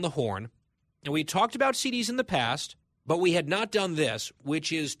go around the horn, and we talked about CDs in the past, but we had not done this,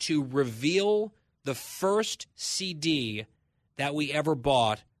 which is to reveal the first CD that we ever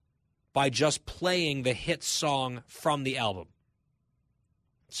bought by just playing the hit song from the album.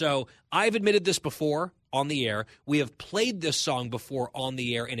 So I've admitted this before on the air. We have played this song before on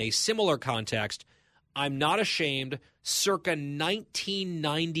the air in a similar context. I'm not ashamed. Circa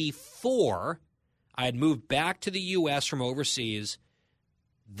 1994, I had moved back to the U.S. from overseas.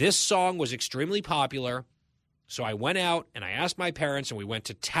 This song was extremely popular, so I went out and I asked my parents, and we went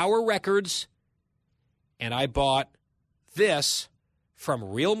to Tower Records, and I bought this from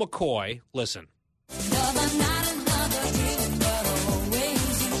Real McCoy. Listen.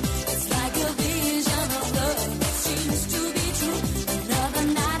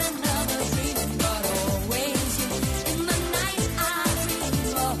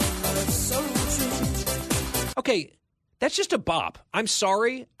 Okay, that's just a bop. I'm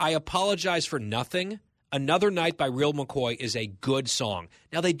sorry. I apologize for nothing. Another Night by Real McCoy is a good song.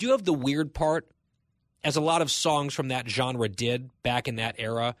 Now, they do have the weird part, as a lot of songs from that genre did back in that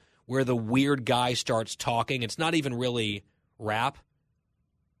era, where the weird guy starts talking. It's not even really rap.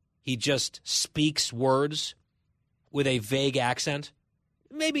 He just speaks words with a vague accent.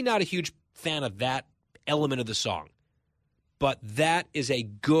 Maybe not a huge fan of that element of the song. But that is a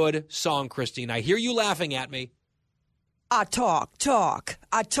good song, Christine. I hear you laughing at me. I talk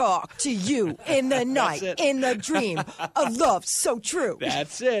to you in the night, in the dream of love so true.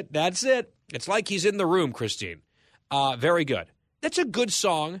 That's it. It's like he's in the room, Christine. Very good. That's a good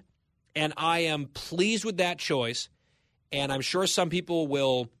song, and I am pleased with that choice, and I'm sure some people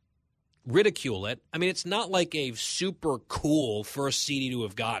will ridicule it. I mean, it's not like a super cool first CD to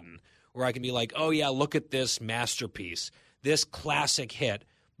have gotten, where I can be like, oh, yeah, look at this masterpiece, this classic hit,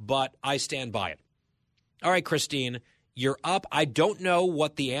 but I stand by it. All right, Christine, you're up. I don't know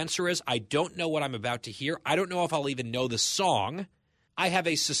what the answer is. I don't know what I'm about to hear. I don't know if I'll even know the song. I have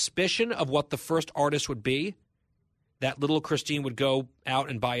a suspicion of what the first artist would be. That little Christine would go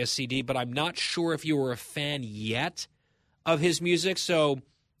out and buy a CD, but I'm not sure if you were a fan yet of his music, so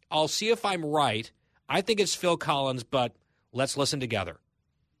I'll see if I'm right. I think it's Phil Collins, but let's listen together.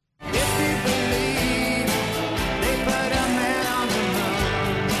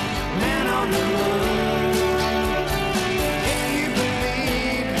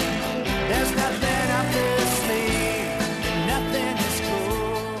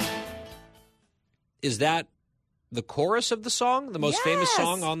 Is that the chorus of the song, the most famous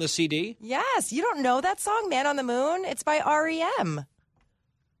song on the CD? Yes. You don't know that song, Man on the Moon? It's by R.E.M.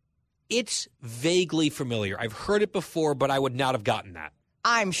 It's vaguely familiar. I've heard it before, but I would not have gotten that.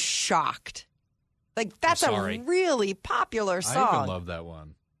 I'm shocked. Like, that's a really popular song. I even love that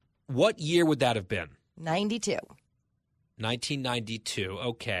one. What year would that have been? 92. 1992.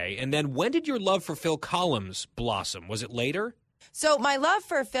 Okay. And then when did your love for Phil Collins blossom? Was it later? So my love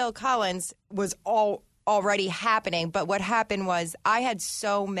for Phil Collins was already happening, but what happened was I had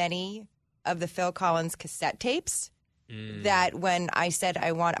so many of the Phil Collins cassette tapes that when I said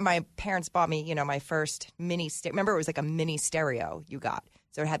my parents bought me, my first mini stereo. Remember, it was like a mini stereo you got.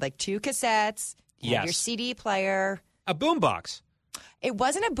 So it had like 2 cassettes, your CD player. A boombox. It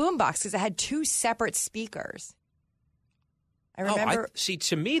wasn't a boombox because it had 2 separate speakers. I remember. See,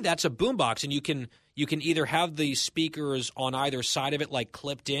 to me, that's a boombox, and you can either have the speakers on either side of it, like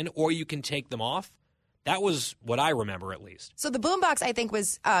clipped in, or you can take them off. That was what I remember, at least. So the boombox, I think,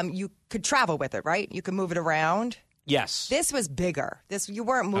 was you could travel with it, right? You could move it around. Yes. This was bigger. You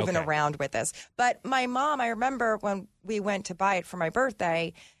weren't moving around with this. But my mom, I remember when we went to buy it for my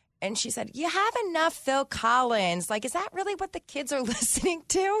birthday, and she said, "You have enough Phil Collins. Like, is that really what the kids are listening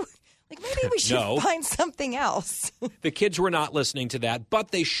to? Like, maybe we should find something else." The kids were not listening to that, but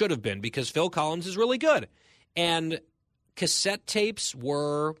they should have been, because Phil Collins is really good. And cassette tapes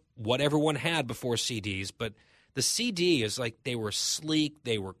were what everyone had before CDs, but the CD is like, they were sleek,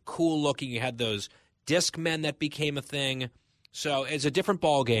 they were cool looking. You had those Discmen that became a thing. So it's a different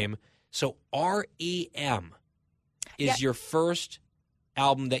ball game. So R.E.M. is your first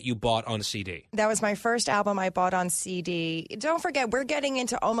album that you bought on CD. That was my first album I bought on CD. Don't forget, we're getting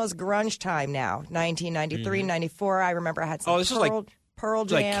into almost grunge time now. 1993, 94. I remember I had some Pearl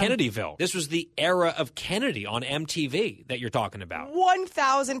Jam. Like Kennedyville. This was the era of Kennedy on MTV that you're talking about.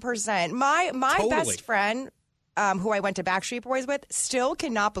 1,000%. My best friend, who I went to Backstreet Boys with, still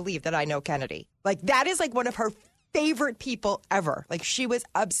cannot believe that I know Kennedy. Like, that is like one of her favorite people ever. Like, she was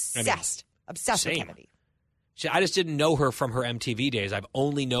obsessed with Kennedy. I just didn't know her from her MTV days. I've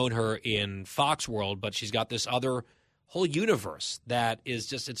only known her in Fox World, but she's got this other whole universe that is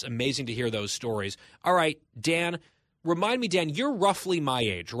just, it's amazing to hear those stories. All right, Dan, remind me, Dan, you're roughly my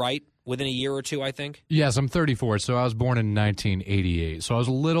age, right? Within a year or two, I think? Yes, I'm 34, so I was born in 1988. So I was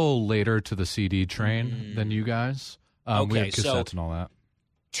a little later to the CD train than you guys. We had cassettes and all that.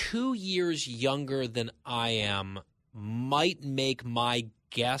 2 years younger than I am might make my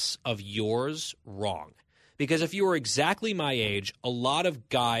guess of yours wrong. Because if you were exactly my age, a lot of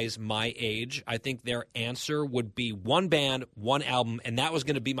guys my age, I think their answer would be one band, one album, and that was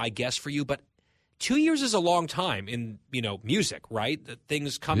going to be my guess for you. But 2 years is a long time in, music, right?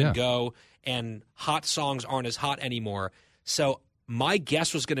 Things come and go, and hot songs aren't as hot anymore. So my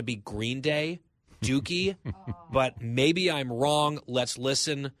guess was going to be Green Day, Dookie, but maybe I'm wrong. Let's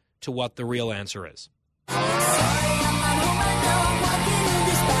listen to what the real answer is.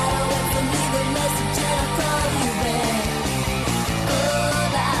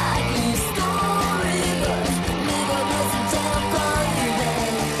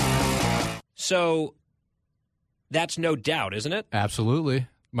 So that's No Doubt, isn't it? Absolutely.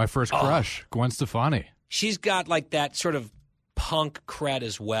 My first crush, Gwen Stefani. She's got like that sort of punk cred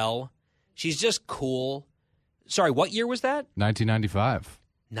as well. She's just cool. Sorry, what year was that? 1995.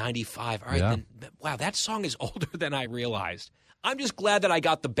 95. All right. Yeah. Then, wow, that song is older than I realized. I'm just glad that I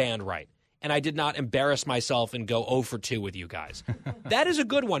got the band right, and I did not embarrass myself and go 0 for 2 with you guys. That is a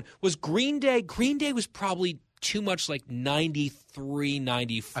good one. Was Green Day? Green Day was probably too much like 93,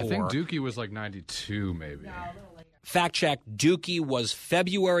 94. I think Dookie was like 92 maybe. Fact check, Dookie was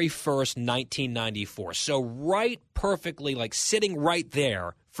February 1st, 1994. So right perfectly, like sitting right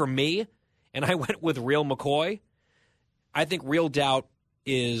there for me, and I went with Real McCoy. I think Real Doubt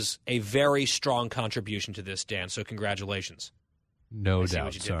is a very strong contribution to this, Dan, so congratulations. No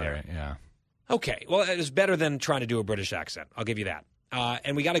doubt. Sorry, yeah. Okay, well, it was better than trying to do a British accent. I'll give you that.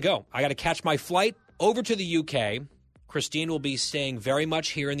 And we got to go. I got to catch my flight over to the UK. Christine will be staying very much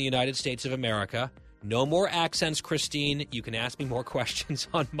here in the United States of America. No more accents, Christine. You can ask me more questions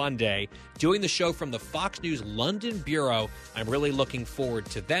on Monday. Doing the show from the Fox News London Bureau. I'm really looking forward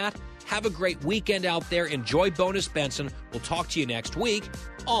to that. Have a great weekend out there. Enjoy Bonus Benson. We'll talk to you next week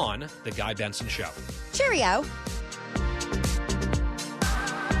on The Guy Benson Show. Cheerio.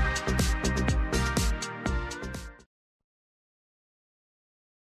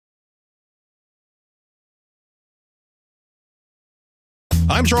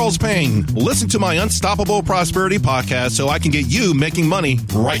 I'm Charles Payne. Listen to my Unstoppable Prosperity podcast so I can get you making money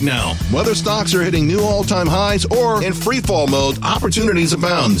right now. Whether stocks are hitting new all-time highs or in free fall mode, opportunities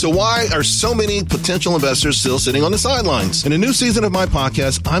abound. So why are so many potential investors still sitting on the sidelines? In a new season of my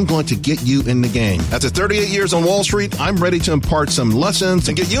podcast, I'm going to get you in the game. After 38 years on Wall Street, I'm ready to impart some lessons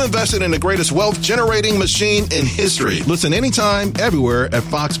and get you invested in the greatest wealth-generating machine in history. Listen anytime, everywhere at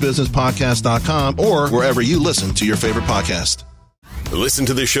foxbusinesspodcast.com or wherever you listen to your favorite podcast. Listen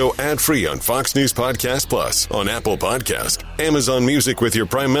to the show ad-free on Fox News Podcast Plus, on Apple Podcast, Amazon Music with your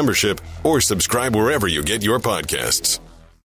Prime membership, or subscribe wherever you get your podcasts.